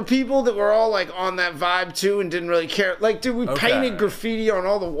the type of people that were all like on that vibe too and didn't really care. Like, dude, we painted graffiti on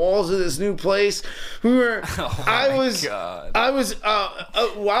all the walls of this new place. I was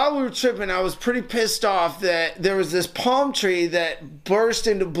while we were tripping, I was pretty pissed off that there was this palm tree that burst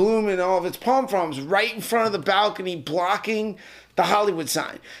into bloom in all of its palm fronds right in front of the balcony, blocking the Hollywood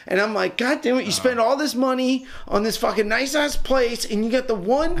sign. And I'm like, God damn it, you spend all this money on this fucking nice ass place, and you get the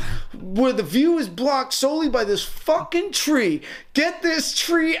one where the view is blocked solely by this fucking tree. Get this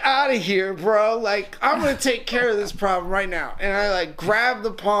tree out of here, bro. Like, I'm gonna take care of this problem right now. And I like grab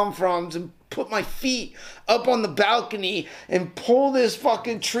the palm fronds and put my feet up on the balcony and pull this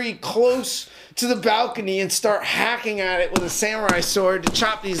fucking tree close to the balcony and start hacking at it with a samurai sword to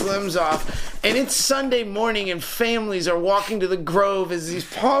chop these limbs off. And it's Sunday morning, and families are walking to the grove as these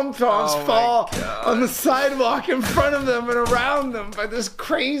palm fronds fall on the sidewalk in front of them and around them by this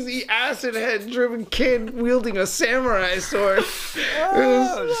crazy acid head driven kid wielding a samurai sword. It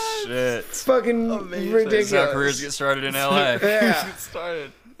was shit. Fucking ridiculous. That's how careers get started in LA. Yeah.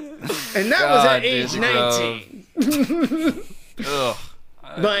 And that was at age 19. Ugh.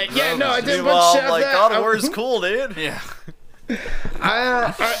 But yeah, no, I did a bunch Meanwhile, of shit like, after God that. of War is cool, dude. Yeah. It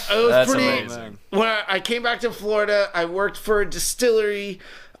was That's pretty. amazing. When I came back to Florida, I worked for a distillery.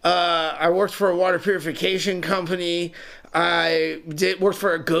 I worked for a water purification company. I worked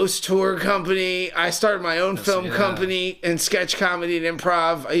for a ghost tour company. I started my own film company and sketch comedy and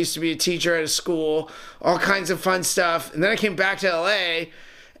improv. I used to be a teacher at a school. All kinds of fun stuff. And then I came back to LA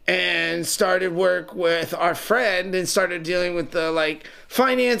and started work with our friend and started dealing with the like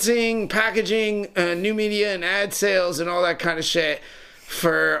financing, packaging, new media and ad sales and all that kind of shit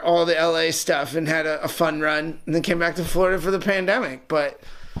for all the LA stuff, and had a fun run, and then came back to Florida for the pandemic. But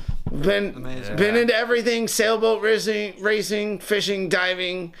been into everything: sailboat racing, fishing,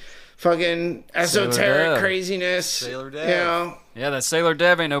 diving, fucking esoteric craziness. Sailor Dev. You know. Yeah, that Sailor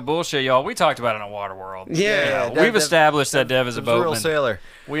Dev ain't no bullshit, y'all. We talked about it in a water world. Yeah. We've established that Dev is a boatman. Real sailor.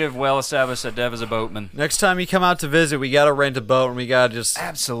 We have well established that Dev is a boatman. Next time you come out to visit, we gotta rent a boat and we gotta just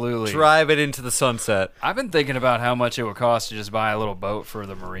Absolutely. drive it into the sunset. I've been thinking about how much it would cost to just buy a little boat for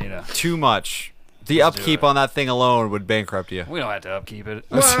the marina. Too much. The upkeep on that thing alone would bankrupt you. We don't have to upkeep it.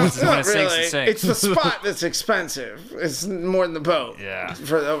 Well, When it's it not sinks, really. it sinks. It's the spot that's expensive. It's more than the boat. Yeah.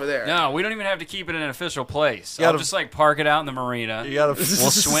 For over there. No, we don't even have to keep it in an official place. You gotta- I'll just like park it out in the marina. You gotta, We'll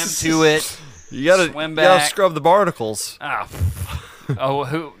swim to it. You gotta, swim you gotta back. scrub the barnacles.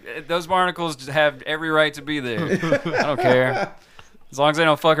 Those barnacles just have every right to be there. I don't care. As long as they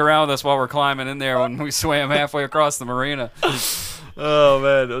don't fuck around with us while we're climbing in there when we swam halfway across the marina. Oh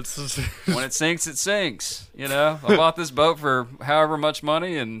man, that's just... When it sinks, it sinks. You know, I bought this boat for however much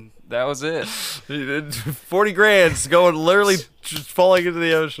money, and that was it. 40 grand's going literally just falling into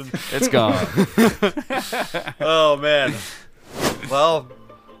the ocean. It's gone. Oh man. Well,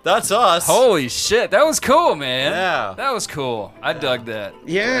 that's us. Holy shit, that was cool, man. Yeah. That was cool. I dug that.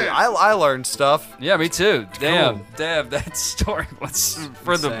 Yeah. I learned stuff. Yeah, me too. Damn, Dev, that story was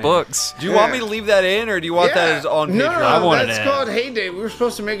for the Insane. books. Do you want me to leave that in, or do you want that as on Patreon? No, I want it that's in. called Heyday. We were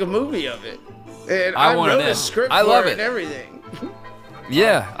supposed to make a movie of it. And I I want it wrote in. a script I love for it. and everything.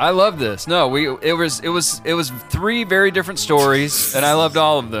 Yeah, I love this. No, it was 3 very different stories, and I loved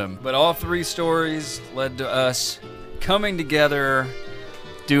all of them. But all 3 stories led to us coming together,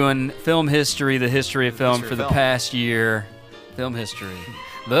 doing film history, the history of film for the past year. Film history.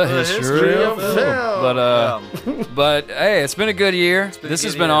 The history of film. But hey, it's been a good year. This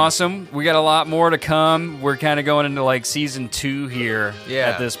has been awesome. We got a lot more to come. We're kind of going into like season 2 here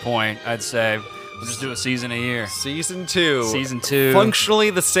at this point, I'd say. We'll just do a season a year. Season 2. Season 2. Functionally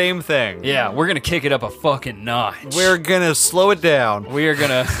the same thing. Yeah, we're going to kick it up a fucking notch. We're going to slow it down. We are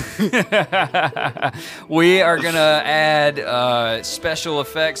going to add special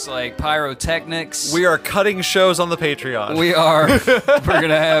effects like pyrotechnics. We are cutting shows on the Patreon. We are. We're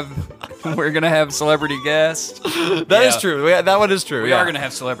going to have celebrity guests. That is true. That one is true. We are going to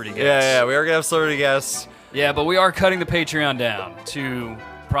have celebrity guests. Yeah, we are going to have celebrity guests. Yeah, but we are cutting the Patreon down to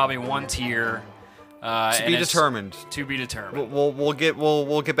probably 1 tier. To be determined. To be determined. We'll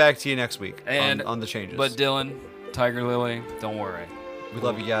get back to you next week and, on the changes. But Dylan, Tiger Lily, don't worry. We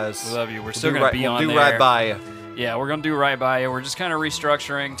love you guys. We love you. We're still going to be on there. We'll do right by you. Yeah, we're going to do right by you. We're just kind of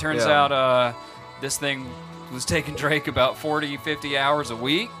restructuring. Turns out this thing was taking Drake about 40, 50 hours a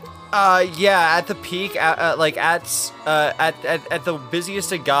week. Yeah, at the peak, at the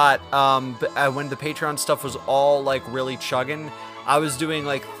busiest it got, when the Patreon stuff was all like really chugging, I was doing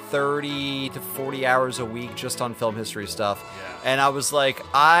like 30 to 40 hours a week just on film history stuff. Yeah. And I was like,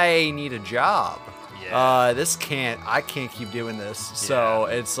 I need a job. Yeah. I can't keep doing this. Yeah. So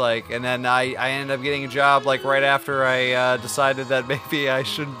it's like, and then I ended up getting a job like right after I decided that maybe I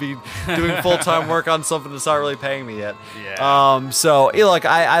shouldn't be doing full-time work on something that's not really paying me yet. Yeah. So look,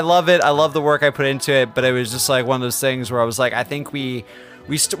 I love it. I love the work I put into it, but it was just like one of those things where I was like, I think we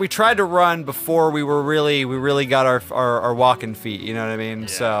tried to run before we really got our walking feet, you know what I mean? Yeah.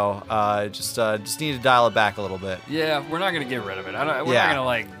 So just need to dial it back a little bit. Yeah, we're not gonna get rid of it. We're not gonna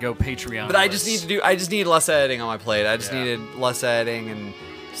like go Patreon. But I just need less editing on my plate. I just needed less editing and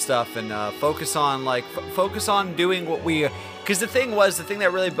stuff, and focus on doing what we. Because the thing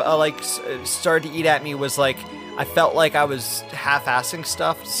that really started to eat at me was like I felt like I was half-assing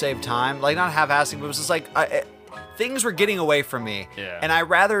stuff to save time. Like not half-assing, but it was just like. Things were getting away from me, and I'd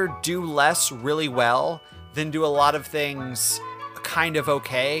rather do less really well than do a lot of things kind of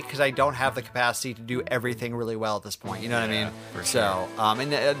okay, because I don't have the capacity to do everything really well at this point. You know what I mean? So,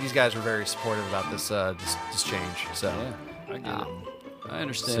 and these guys were very supportive about this change. So, I get it. I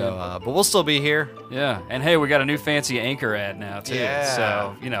understand. So, but we'll still be here. Yeah, and hey, we got a new fancy Anchor ad now too. Yeah.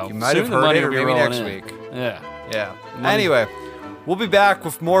 So you might have heard it, or maybe next week. Yeah. Anyway, we'll be back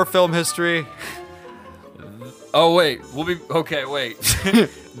with more film history. Oh, wait. Wait.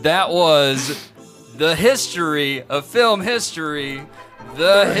 That was the history of film history.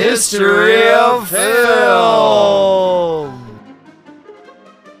 The history of film.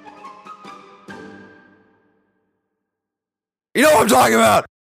 You know what I'm talking about.